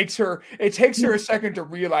it takes her a second to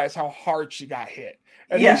realize how hard she got hit.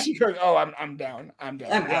 And then she goes, "Oh, I'm down. I'm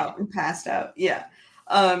out. I'm passed out." Yeah.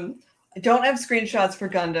 I don't have screenshots for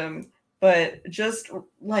Gundam, but just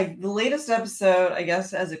the latest episode, I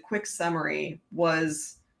guess, as a quick summary,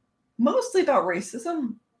 was mostly about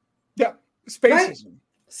racism. Yeah, spacism.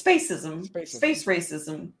 Right? Space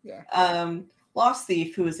racism. Yeah. Lost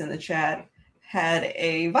Thief, who was in the chat, had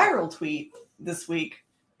a viral tweet this week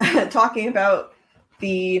talking about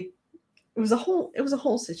it was a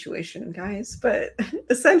whole situation, guys. But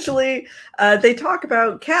essentially, they talk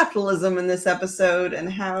about capitalism in this episode and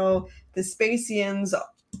how the Spacians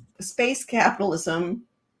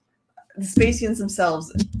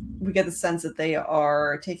themselves, we get the sense that they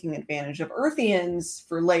are taking advantage of Earthians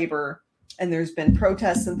for labor. And there's been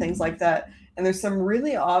protests and things like that. And there's some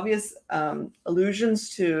really obvious allusions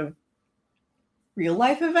to real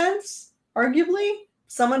life events, arguably.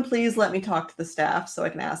 Someone please let me talk to the staff so I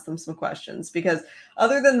can ask them some questions. Because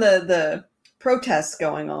other than the protests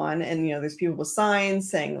going on, and there's people with signs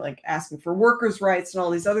saying asking for workers' rights and all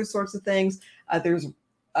these other sorts of things, there's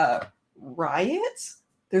riots.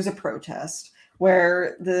 There's a protest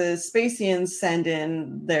where the Spacians send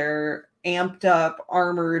in their amped up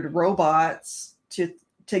armored robots to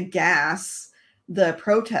gas the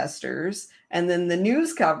protesters, and then the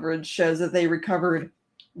news coverage shows that they recovered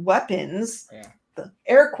weapons. The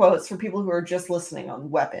air quotes for people who are just listening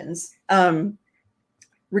on weapons.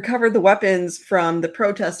 Recovered the weapons from the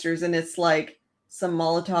protesters, and it's some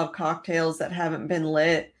Molotov cocktails that haven't been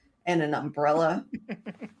lit and an umbrella.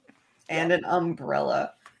 And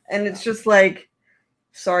it's just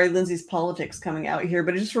sorry, Lindsay's politics coming out here,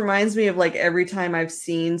 but it just reminds me of like every time I've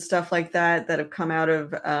seen stuff like that have come out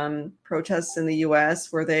of protests in the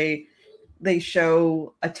US where they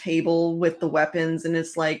show a table with the weapons and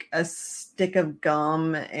it's like a stick of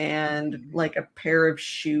gum and like a pair of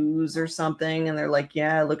shoes or something. And they're like,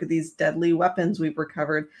 yeah, look at these deadly weapons we've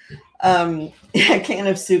recovered. Yeah, can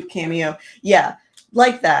of soup cameo. Yeah,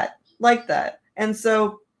 like that. And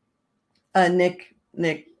so Nick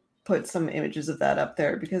put some images of that up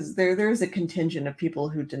there because there's a contingent of people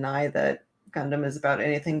who deny that Gundam is about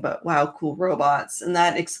anything but wow, cool robots, and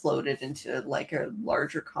that exploded into like a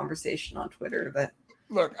larger conversation on Twitter. That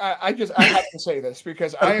look, I have to say this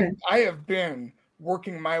because okay. I have been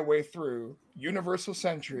working my way through Universal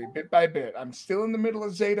Century bit by bit. I'm still in the middle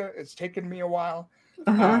of Zeta. It's taken me a while,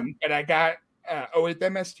 and I got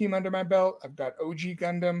O8MS team under my belt. I've got OG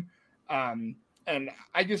Gundam, and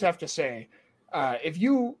I just have to say, if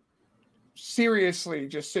you seriously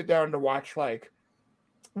just sit down to watch like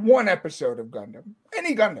one episode of Gundam,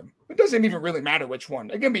 any Gundam, it doesn't even really matter which one.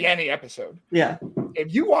 It can be any episode. Yeah.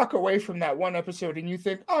 If you walk away from that one episode and you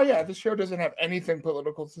think, oh yeah, this show doesn't have anything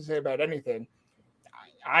political to say about anything,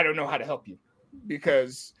 I don't know how to help you,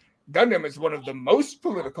 because Gundam is one of the most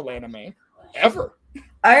political anime ever.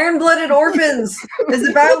 Iron-Blooded Orphans is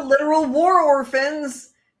about literal war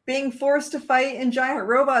orphans being forced to fight in giant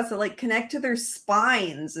robots that like connect to their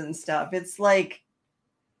spines and stuff. It's like,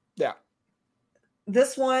 yeah.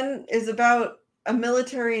 This one is about a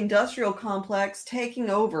military industrial complex taking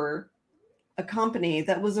over a company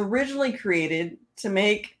that was originally created to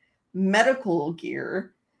make medical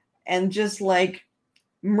gear and just like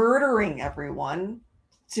murdering everyone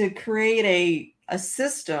to create a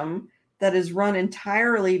system that is run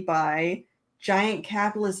entirely by giant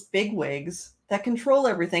capitalist bigwigs that control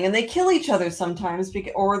everything. And they kill each other sometimes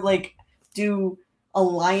or like do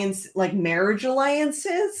alliance, like marriage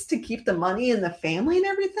alliances to keep the money in the family and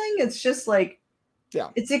everything. It's just like, yeah,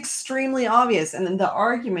 it's extremely obvious. And then the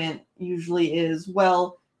argument usually is,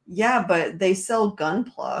 well, yeah, but they sell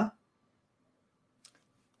Gunpla.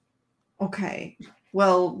 Okay,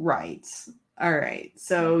 well, right. All right.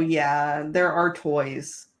 So yeah, there are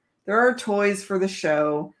toys. There are toys for the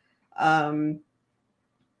show.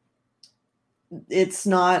 It's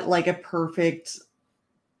not like a perfect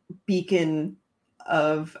beacon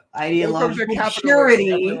of ideological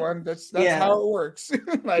purity. Everyone. That's how it works.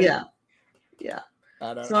 Like, yeah.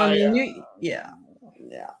 So I mean,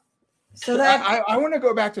 So that I want to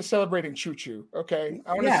go back to celebrating Choo Choo. Okay,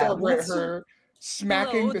 I want to celebrate her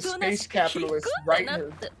smacking the space capitalist right in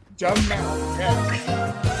her dumb mouth.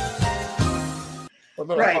 Yeah. A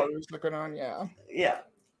little Haru's looking on. Yeah.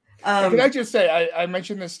 Can I just say I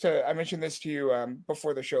mentioned this to you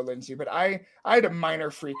before the show, Lindsay, but I had a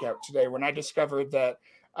minor freak out today when I discovered that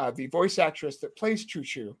the voice actress that plays Choo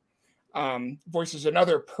Choo voices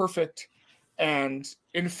another perfect and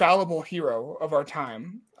infallible hero of our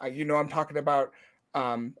time. I'm talking about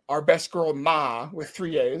our best girl Ma with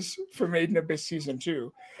 3 A's for Made in Abyss season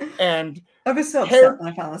 2. And I was so upset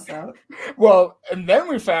when I found this out. Well, and then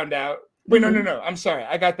we found out. Wait, no. I'm sorry,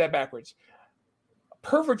 I got that backwards.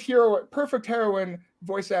 Perfect heroine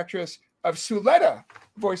voice actress of Suletta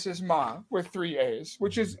voices Ma with 3 A's,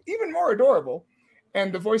 which is even more adorable.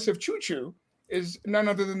 And the voice of Choo Choo is none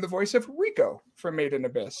other than the voice of Rico from Made in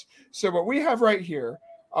Abyss. So what we have right here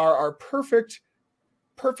are our perfect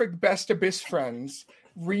best Abyss friends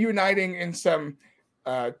reuniting in some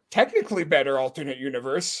technically better alternate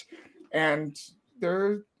universe, and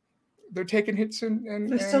they're taking hits and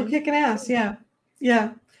they're still kicking ass. Yeah.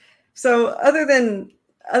 So other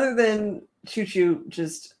than Choo Choo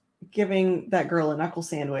just giving that girl a knuckle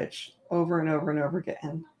sandwich over and over and over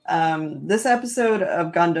again, this episode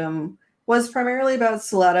of Gundam was primarily about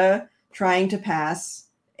Suletta trying to pass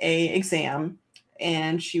a exam,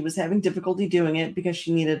 and she was having difficulty doing it because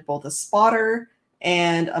she needed both a spotter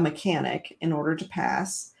and a mechanic in order to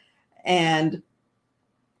pass. And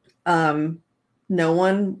no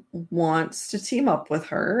one wants to team up with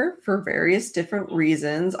her for various different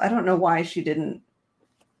reasons. I don't know why she didn't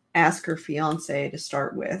ask her fiance to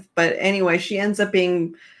start with. But anyway, she ends up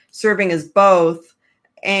serving as both,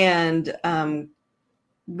 and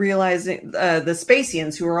realizing the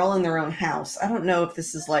Spacians, who are all in their own house. I don't know if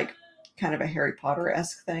this is like kind of a Harry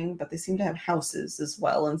Potter-esque thing, but they seem to have houses as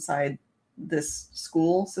well inside this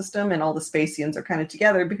school system, and all the Spacians are kind of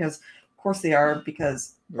together because, of course, they are. All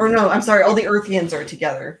the Earthians are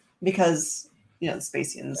together because the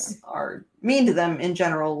Spacians are mean to them in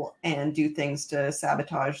general and do things to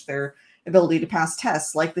sabotage their ability to pass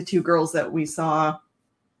tests. Like the two girls that we saw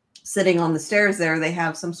sitting on the stairs there, they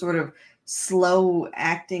have some sort of slow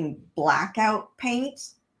acting blackout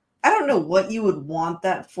paint. I don't know what you would want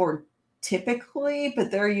that for typically, but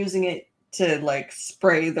they're using it to like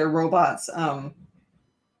spray their robots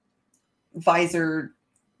visor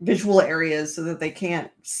visual areas so that they can't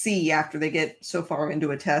see after they get so far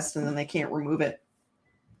into a test and then they can't remove it.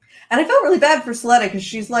 And I felt really bad for Suletta because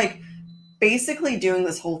she's like basically doing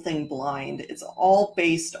this whole thing blind. It's all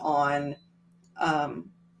based on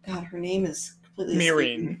God, her name is completely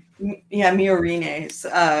Miorine. Yeah, Miorine's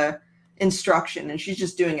instruction, and she's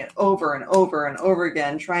just doing it over and over and over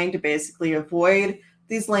again, trying to basically avoid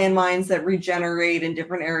these landmines that regenerate in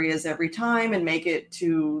different areas every time and make it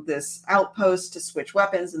to this outpost to switch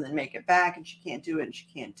weapons and then make it back, and she can't do it and she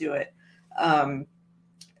can't do it.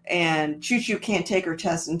 And Choo Choo can't take her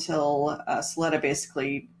test until Suletta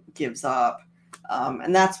basically gives up.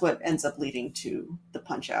 And that's what ends up leading to the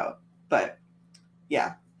punch out. But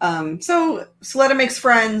yeah. So Suletta makes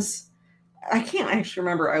friends. I can't actually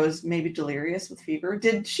remember. I was maybe delirious with fever.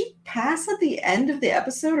 Did she pass at the end of the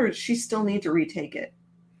episode, or does she still need to retake it?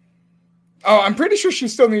 Oh, I'm pretty sure she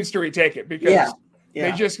still needs to retake it because Yeah.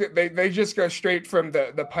 they just go straight from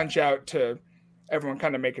the punch out to everyone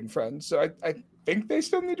kind of making friends. So I think they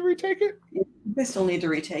still need to retake it. They still need to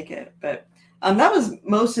retake it, but that was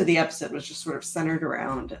most of the episode was just sort of centered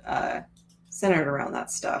around that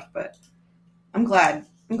stuff. But I'm glad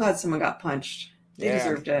someone got punched. They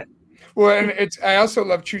deserved it. Well, and I also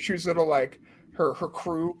love Choo Choo's little like her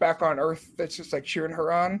crew back on Earth that's just like cheering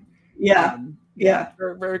her on. Yeah.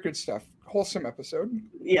 Very, very good stuff. Wholesome episode.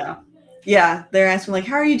 Yeah. They're asking like,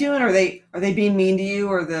 "How are you doing? Are they being mean to you,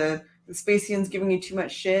 or the Spacians giving you too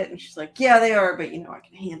much shit?" And she's like, "Yeah, they are, but I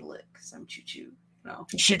can handle it because I'm Choo Choo." No,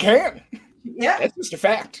 she can. Yeah, that's just a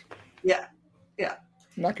fact. Yeah.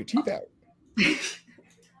 Knock your teeth out. It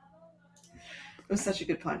was such a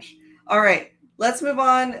good punch. All right, let's move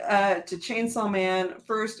on to Chainsaw Man.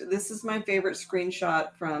 First, this is my favorite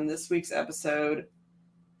screenshot from this week's episode,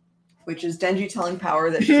 which is Denji telling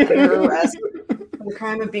Power that she's under arrest for the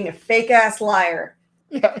crime of being a fake-ass liar.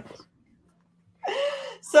 Yeah.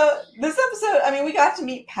 So this episode, we got to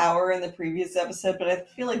meet Power in the previous episode, but I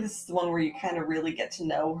feel like this is the one where you kind of really get to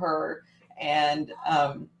know her and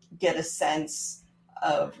get a sense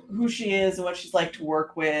of who she is and what she's like to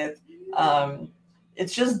work with.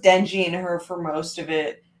 It's just Denji and her for most of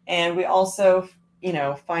it. And we also,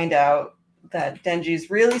 find out that Denji's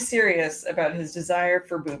really serious about his desire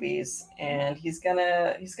for boobies, and he's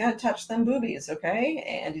gonna touch them boobies, okay?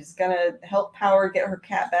 And he's gonna help Power get her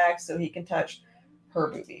cat back so he can touch her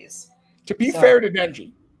boobies. To be fair to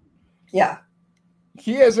Denji,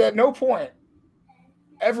 he has at no point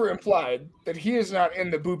ever implied that he is not in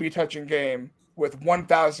the booby touching game with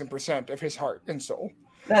 1,000% of his heart and soul.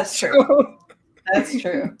 That's true. That's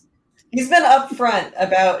true. He's been upfront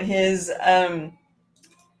about his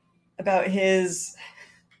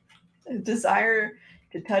desire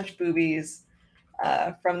to touch boobies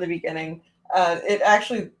from the beginning.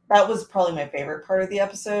 That was probably my favorite part of the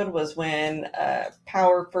episode, was when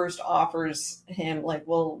Power first offers him like,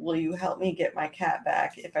 "Well, will you help me get my cat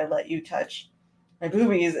back if I let you touch my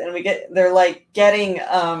boobies?" And they're like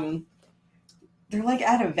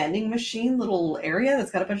at a vending machine little area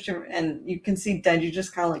that's got a bunch of different, and you can see Denji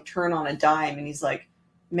just kind of like turn on a dime, and he's like,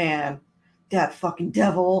 "Man, that fucking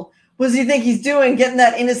devil. What does he think he's doing? Getting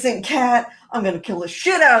that innocent cat? I'm gonna kill the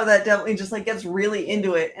shit out of that devil." He just like gets really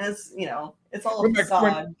into it, and it's it's all a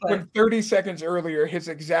facade. When 30 seconds earlier, his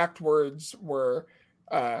exact words were,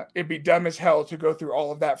 "It'd be dumb as hell to go through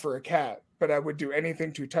all of that for a cat, but I would do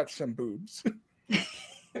anything to touch some boobs."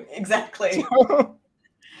 Exactly.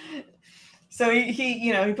 So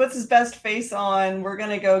he puts his best face on. We're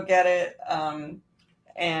gonna go get it.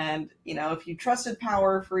 And if you trusted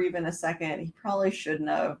Power for even a second, he probably shouldn't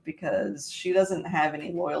have, because she doesn't have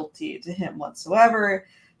any loyalty to him whatsoever.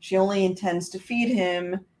 She only intends to feed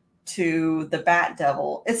him to the Bat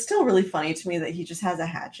Devil. It's still really funny to me that he just has a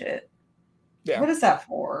hatchet. Yeah. What is that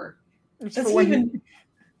for? It's for when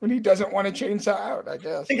he doesn't want to chainsaw out, I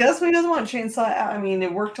guess. I guess when he doesn't want to chainsaw out.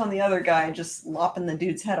 It worked on the other guy, just lopping the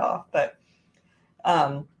dude's head off. But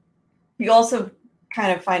you also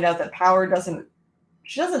kind of find out that Power doesn't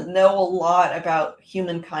know a lot about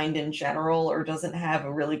humankind in general, or doesn't have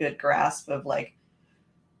a really good grasp of like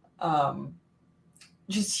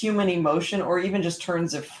just human emotion, or even just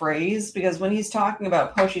turns of phrase, because when he's talking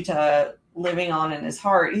about Pochita living on in his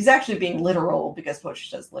heart, he's actually being literal, because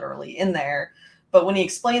Pochita's literally in there. But when he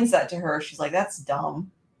explains that to her, she's like, "That's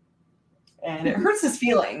dumb." And it hurts his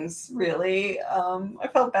feelings, really. I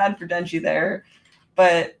felt bad for Denji there.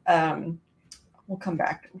 But we'll come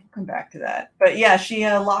back to that. But yeah, she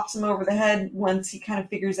lops him over the head once he kind of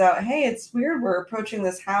figures out, hey, it's weird. We're approaching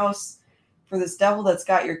this house for this devil that's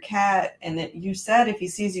got your cat, and you said if he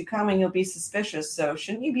sees you coming, he'll be suspicious. So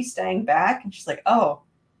shouldn't you be staying back? And she's like, oh,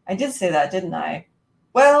 I did say that, didn't I?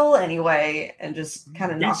 Well, anyway, and just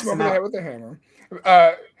kind of knocks him out with a hammer.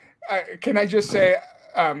 Can I just say,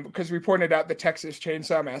 because we pointed out the Texas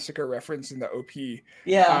Chainsaw Massacre reference in the OP.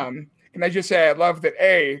 Yeah. Can I just say I love that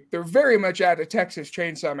they're very much at a Texas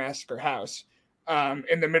Chainsaw Massacre house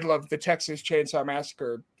in the middle of the Texas Chainsaw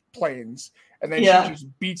Massacre plains. And then she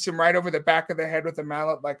just beats him right over the back of the head with a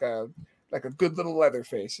mallet like a good little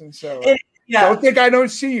Leatherface. And so don't think I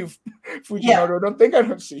don't see you, Fujimoto. Don't think I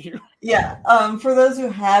don't see you. Yeah. For those who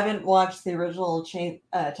haven't watched the original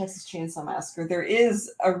Texas Chainsaw Massacre, there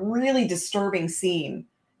is a really disturbing scene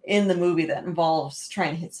in the movie that involves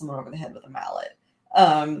trying to hit someone over the head with a mallet.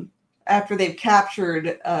 After they've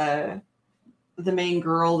captured the main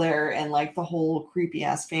girl there, and like the whole creepy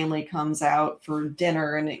ass family comes out for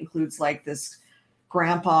dinner, and it includes like this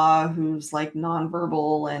grandpa who's like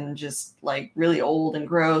nonverbal and just like really old and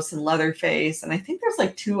gross and Leatherface, and I think there's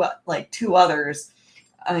like two others.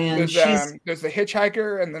 And there's the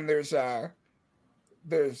hitchhiker, and then there's like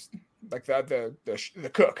the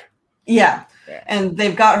cook. Yeah, and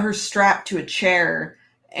they've got her strapped to a chair.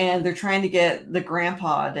 And they're trying to get the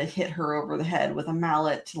grandpa to hit her over the head with a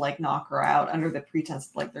mallet to like knock her out under the pretense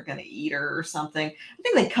of like they're going to eat her or something. I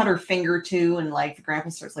think they cut her finger too. And like the grandpa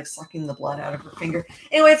starts like sucking the blood out of her finger.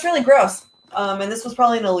 Anyway, it's really gross. And this was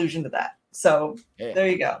probably an allusion to that. So there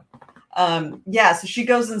you go. So she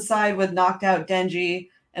goes inside with knocked out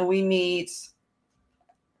Denji, and we meet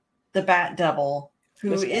the Bat Devil,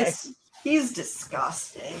 who he's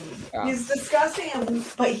disgusting. Oh. He's disgusting,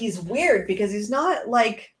 but he's weird because he's not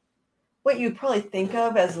like what you'd probably think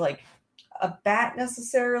of as like a bat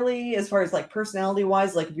necessarily, as far as like personality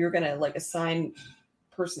wise. Like if you're gonna like assign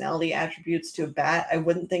personality attributes to a bat, I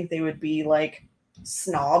wouldn't think they would be like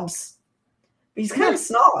snobs. But he's kind of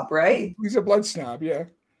snob, right? He's a blood snob, yeah.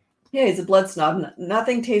 Yeah, he's a blood snob.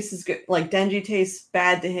 Nothing tastes as good. Like Denji tastes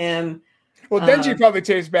bad to him. Well, Denji probably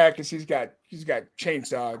tastes bad because he's got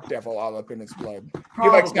Chainsaw Devil all up in his blood. Probably. He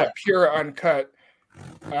likes that pure, uncut,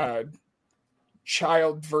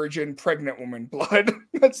 child, virgin, pregnant woman blood.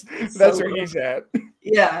 that's where he's at.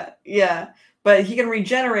 Yeah. But he can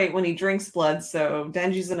regenerate when he drinks blood, so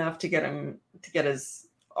Denji's enough to get his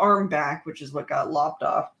arm back, which is what got lopped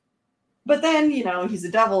off. But then, he's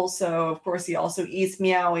a devil, so of course he also eats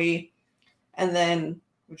Meowie, and then,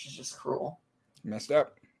 which is just cruel. Messed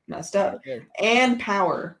up. Okay. And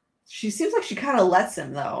power. She seems like she kind of lets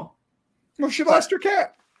him though. Well, she lost her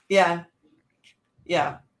cat. Yeah.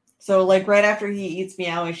 So like right after he eats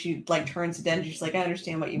Meowie, she like turns to Denji. She's like, I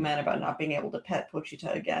understand what you meant about not being able to pet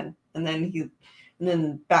Pochita again. And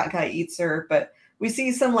then Bat Guy eats her. But we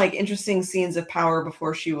see some like interesting scenes of power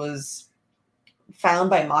before she was found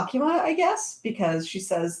by Makima, I guess, because she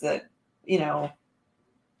says that,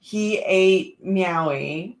 he ate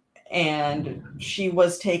Meowie. And she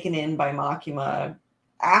was taken in by Makima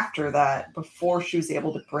after that, before she was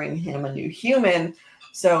able to bring him a new human.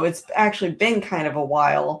 So it's actually been kind of a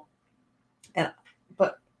while.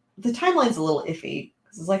 But the timeline's a little iffy.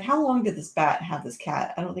 Because it's like, how long did this bat have this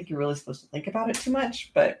cat? I don't think you're really supposed to think about it too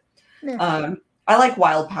much. But I like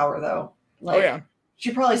wild power, though. Like,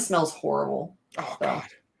 she probably smells horrible. Oh, God.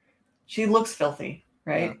 She looks filthy,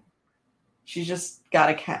 right? Yeah. She's just got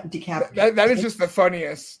a cat decapitated. That is just the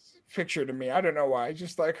funniest picture to me. I don't know why.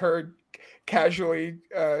 Just like her casually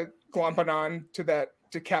glomping on to that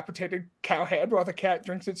decapitated cow head while the cat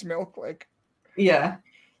drinks its milk. Like, yeah.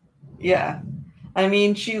 I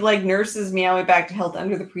mean, she like nurses Meowie back to health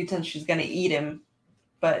under the pretense she's going to eat him,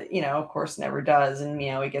 but of course, never does. And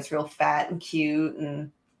Meowie gets real fat and cute,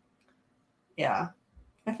 and yeah,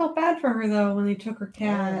 I felt bad for her though when they took her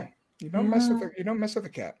cat. You don't mess with her. You don't mess with a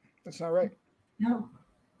cat. That's not right. No.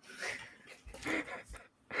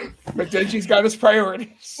 But Denji's got his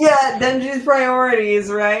priorities. Yeah, Denji's priorities,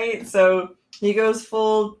 right? So he goes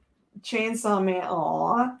full Chainsaw Man.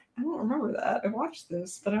 Aw, I don't remember that. I watched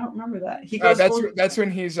this, but I don't remember that. He goes. That's when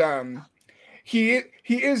he's he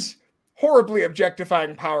is horribly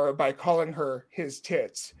objectifying Power by calling her his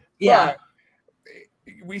tits. Yeah. But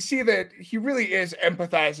we see that he really is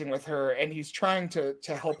empathizing with her, and he's trying to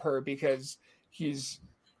help her because he's,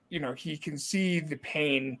 he can see the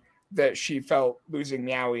pain that she felt losing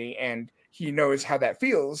Meowie, and he knows how that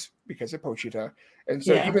feels because of Pochita. And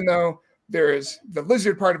so even though there is the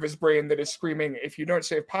lizard part of his brain that is screaming, if you don't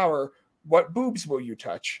save Power, what boobs will you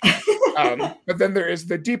touch? But then there is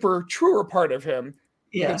the deeper, truer part of him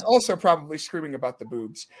that's also probably screaming about the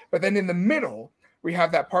boobs. But then in the middle, we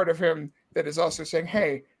have that part of him that is also saying,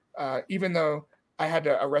 hey, even though I had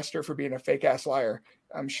to arrest her for being a fake ass liar,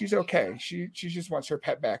 she's okay. She just wants her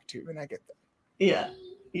pet back too. And I get that.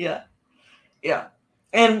 Yeah.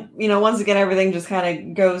 And, once again, everything just kind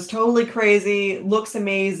of goes totally crazy, looks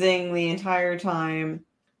amazing the entire time.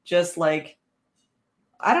 Just like,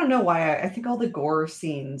 I don't know why. I think all the gore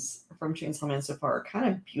scenes from Chainsaw Man so far are kind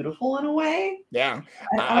of beautiful in a way. Yeah.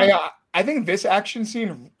 I think this action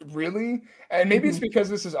scene really, and maybe it's because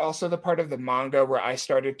this is also the part of the manga where I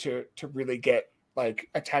started to really get like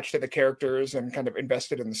attached to the characters and kind of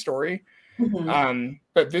invested in the story.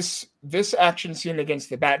 But this action scene against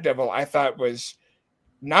the Bat Devil, I thought was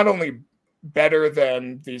not only better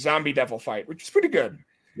than the Zombie Devil fight, which is pretty good.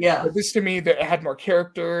 Yeah. But this to me, that it had more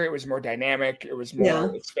character. It was more dynamic. It was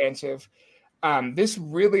more expansive. This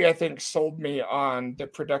really, I think, sold me on the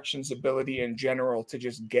production's ability in general to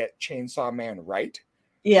just get Chainsaw Man right.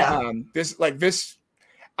 Yeah. This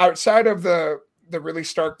outside of the really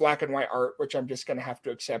stark black and white art, which I'm just going to have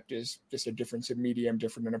to accept is just a difference in medium,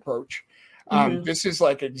 different in approach. This is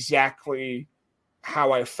like exactly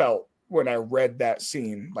how I felt when I read that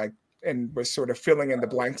scene, like, and was sort of filling in the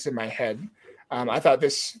blanks in my head. I thought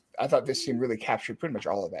this scene really captured pretty much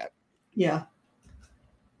all of that. Yeah.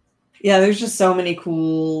 Yeah, there's just so many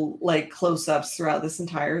cool like close-ups throughout this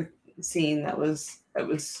entire scene that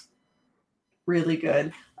was really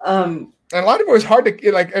good. And a lot of it was hard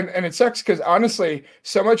to like, and it sucks because honestly,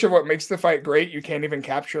 so much of what makes the fight great, you can't even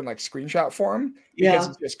capture in like screenshot form because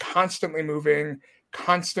it's just constantly moving,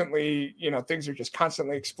 constantly, things are just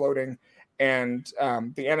constantly exploding. And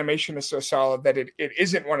the animation is so solid that it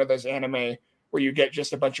isn't one of those anime where you get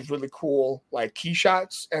just a bunch of really cool like key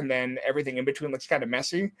shots and then everything in between looks kind of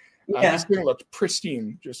messy. This thing looked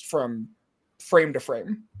pristine just from frame to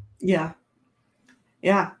frame. Yeah.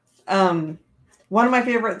 One of my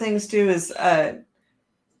favorite things too is the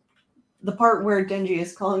part where Denji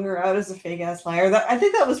is calling her out as a fake ass liar. I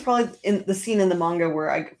think that was probably in the scene in the manga where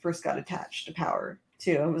I first got attached to Power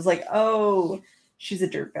too. It was like, oh, she's a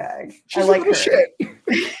dirtbag. I like her. Shit.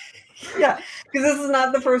 Yeah, because this is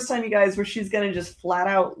not the first time, you guys, where she's gonna just flat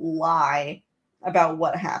out lie about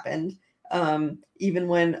what happened. Even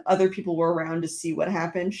when other people were around to see what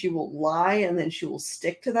happened, she will lie and then she will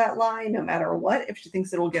stick to that lie no matter what if she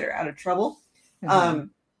thinks it will get her out of trouble. I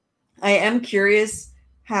am curious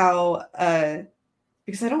how,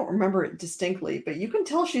 because I don't remember it distinctly, but you can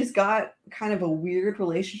tell she's got kind of a weird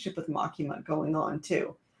relationship with Makima going on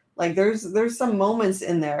too. Like there's some moments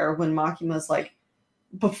in there when Makima's like,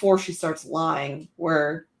 before she starts lying,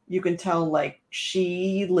 where you can tell like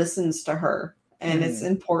she listens to her and it's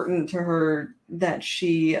important to her that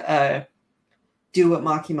she do what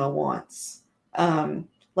Makima wants.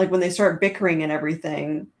 Like when they start bickering and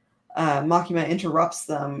everything, Makima interrupts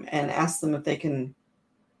them and asks them if they can,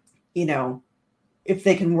 if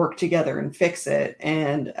they can work together and fix it.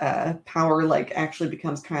 And Power like actually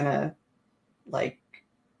becomes kind of like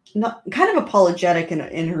not kind of apologetic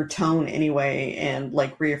in her tone anyway, and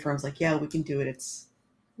like reaffirms like, yeah, we can do it. It's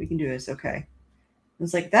okay. And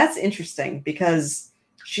it's like, that's interesting because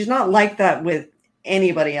she's not like that with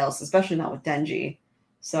anybody else, especially not with Denji.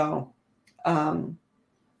 So, dang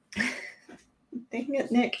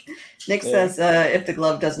it, Nick. Nick says, if the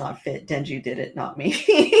glove does not fit, Denji did it, not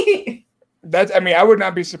me. I would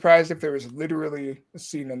not be surprised if there was literally a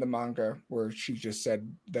scene in the manga where she just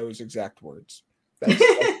said those exact words.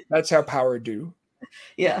 That's how Power do.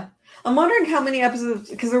 Yeah. I'm wondering how many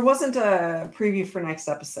episodes, because there wasn't a preview for next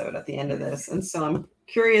episode at the end of this. And so I'm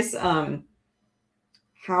curious how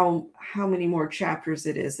many more chapters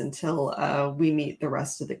it is until we meet the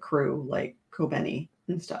rest of the crew, like Kobeni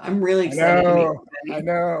and stuff. I'm really excited to meet Kobeni. I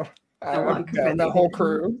know. I want the whole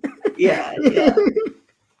crew. Yeah.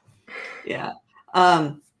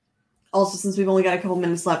 Also, since we've only got a couple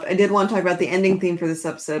minutes left, I did want to talk about the ending theme for this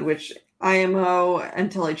episode, which IMO,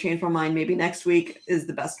 until I change my mind, maybe next week, is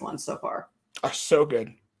the best one so far. Oh, so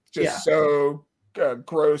good. Just so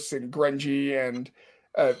gross and grungy and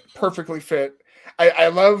perfectly fit. I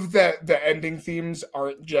love that the ending themes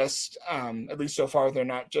aren't just, at least so far, they're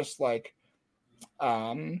not just like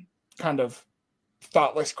kind of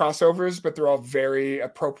thoughtless crossovers, but they're all very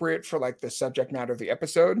appropriate for like the subject matter of the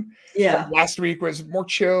episode. Yeah. Last week was more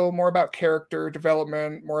chill, more about character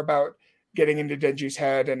development, more about getting into Denji's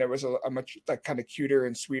head, and it was a much like kind of cuter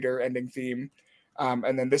and sweeter ending theme.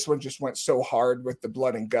 And then this one just went so hard with the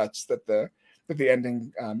blood and guts that the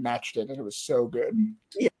ending matched it, and it was so good.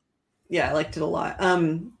 Yeah, I liked it a lot.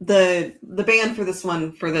 The band for this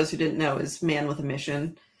one, for those who didn't know, is Man with a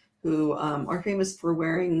Mission, who are famous for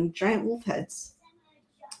wearing giant wolf heads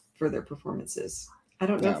for their performances. I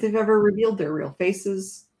don't know if they've ever revealed their real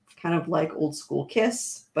faces, kind of like old school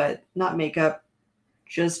Kiss, but not makeup,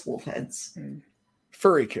 just wolf heads.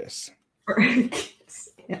 Furry Kiss. Furry Kiss.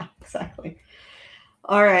 Yeah, exactly.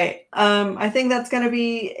 All right. I think that's going to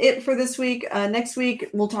be it for this week. Next week,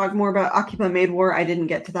 we'll talk more about Occupy Made War. I didn't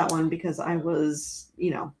get to that one because I was,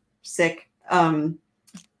 sick.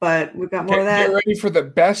 But we've got more of that. Get ready for the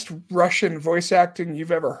best Russian voice acting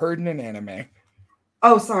you've ever heard in an anime.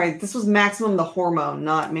 Oh, sorry. This was Maximum the Hormone,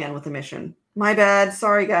 not Man with a Mission. My bad.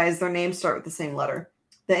 Sorry, guys. Their names start with the same letter.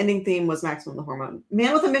 The ending theme was Maximum the Hormone.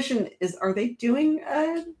 Man with a Mission are they doing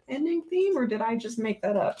an ending theme, or did I just make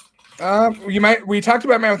that up? We talked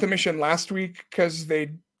about Man with a Mission last week because they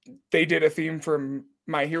did a theme for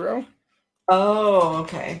My Hero. Oh,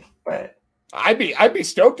 okay. But I'd be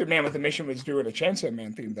stoked if Man with a Mission was doing a Chainsaw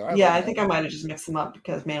Man theme, though. I think I might have just mixed them up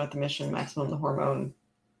because Man with a Mission, Maximum the Hormone.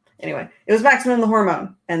 Anyway, it was Maximum the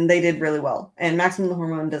Hormone, and they did really well. And Maximum the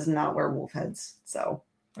Hormone does not wear wolf heads, so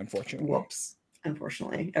unfortunately, whoops.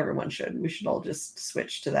 Unfortunately, everyone should. We should all just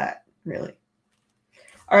switch to that, really.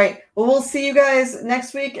 All right. Well, we'll see you guys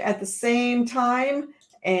next week at the same time,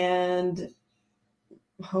 and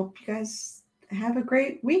hope you guys have a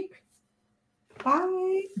great week.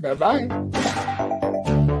 Bye. Bye-bye.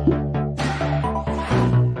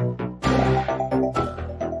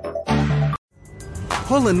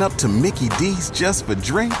 Pulling up to Mickey D's just for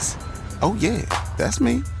drinks? Oh, yeah, that's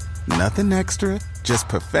me. Nothing extra, just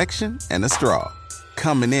perfection and a straw.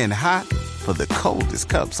 Coming in hot for the coldest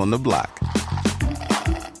cups on the block.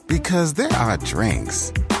 Because there are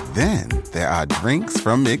drinks. Then there are drinks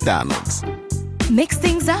from McDonald's. Mix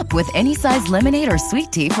things up with any size lemonade or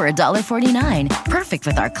sweet tea for $1.49. Perfect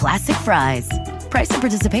with our classic fries. Price and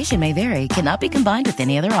participation may vary. Cannot be combined with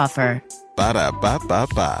any other offer.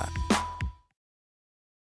 Ba-da-ba-ba-ba.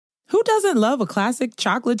 Who doesn't love a classic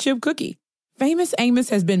chocolate chip cookie? Famous Amos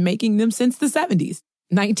has been making them since the 70s,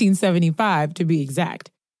 1975 to be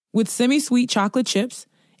exact. With semi-sweet chocolate chips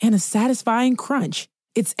and a satisfying crunch,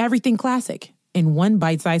 it's everything classic in one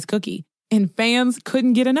bite-sized cookie, and fans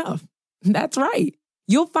couldn't get enough. That's right.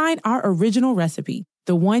 You'll find our original recipe,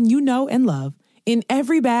 the one you know and love, in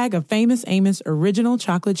every bag of Famous Amos original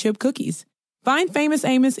chocolate chip cookies. Find Famous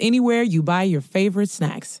Amos anywhere you buy your favorite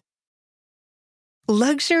snacks.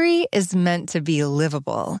 Luxury is meant to be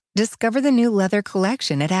livable. Discover the new leather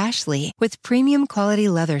collection at Ashley with premium quality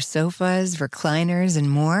leather sofas, recliners, and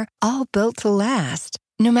more, all built to last.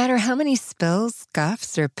 No matter how many spills,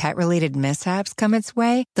 scuffs, or pet-related mishaps come its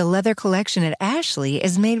way, the leather collection at Ashley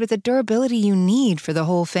is made with the durability you need for the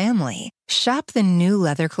whole family. Shop the new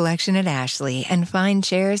leather collection at Ashley and find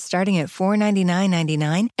chairs starting at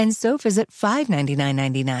 $499.99 and sofas at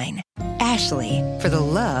 $599.99. Ashley, for the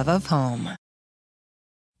love of home.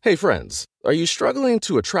 Hey friends, are you struggling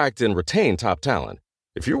to attract and retain top talent?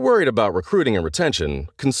 If you're worried about recruiting and retention,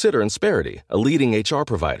 consider Insperity, a leading HR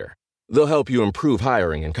provider. They'll help you improve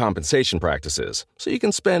hiring and compensation practices so you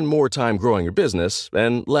can spend more time growing your business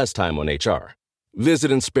and less time on HR. Visit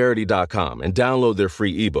Insperity.com and download their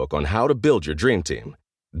free ebook on how to build your dream team.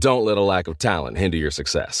 Don't let a lack of talent hinder your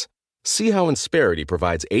success. See how Insperity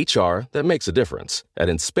provides HR that makes a difference at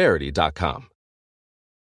Insperity.com.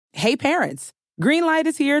 Hey parents, Greenlight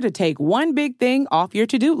is here to take one big thing off your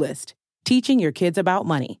to-do list, teaching your kids about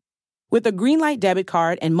money. With a Greenlight debit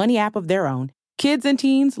card and money app of their own, kids and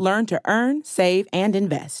teens learn to earn, save, and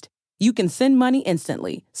invest. You can send money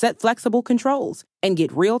instantly, set flexible controls, and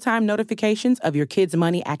get real-time notifications of your kids'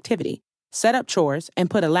 money activity. Set up chores and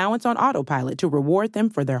put allowance on autopilot to reward them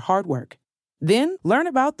for their hard work. Then learn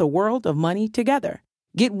about the world of money together.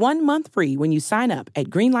 Get 1 month free when you sign up at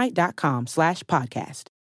greenlight.com/podcast.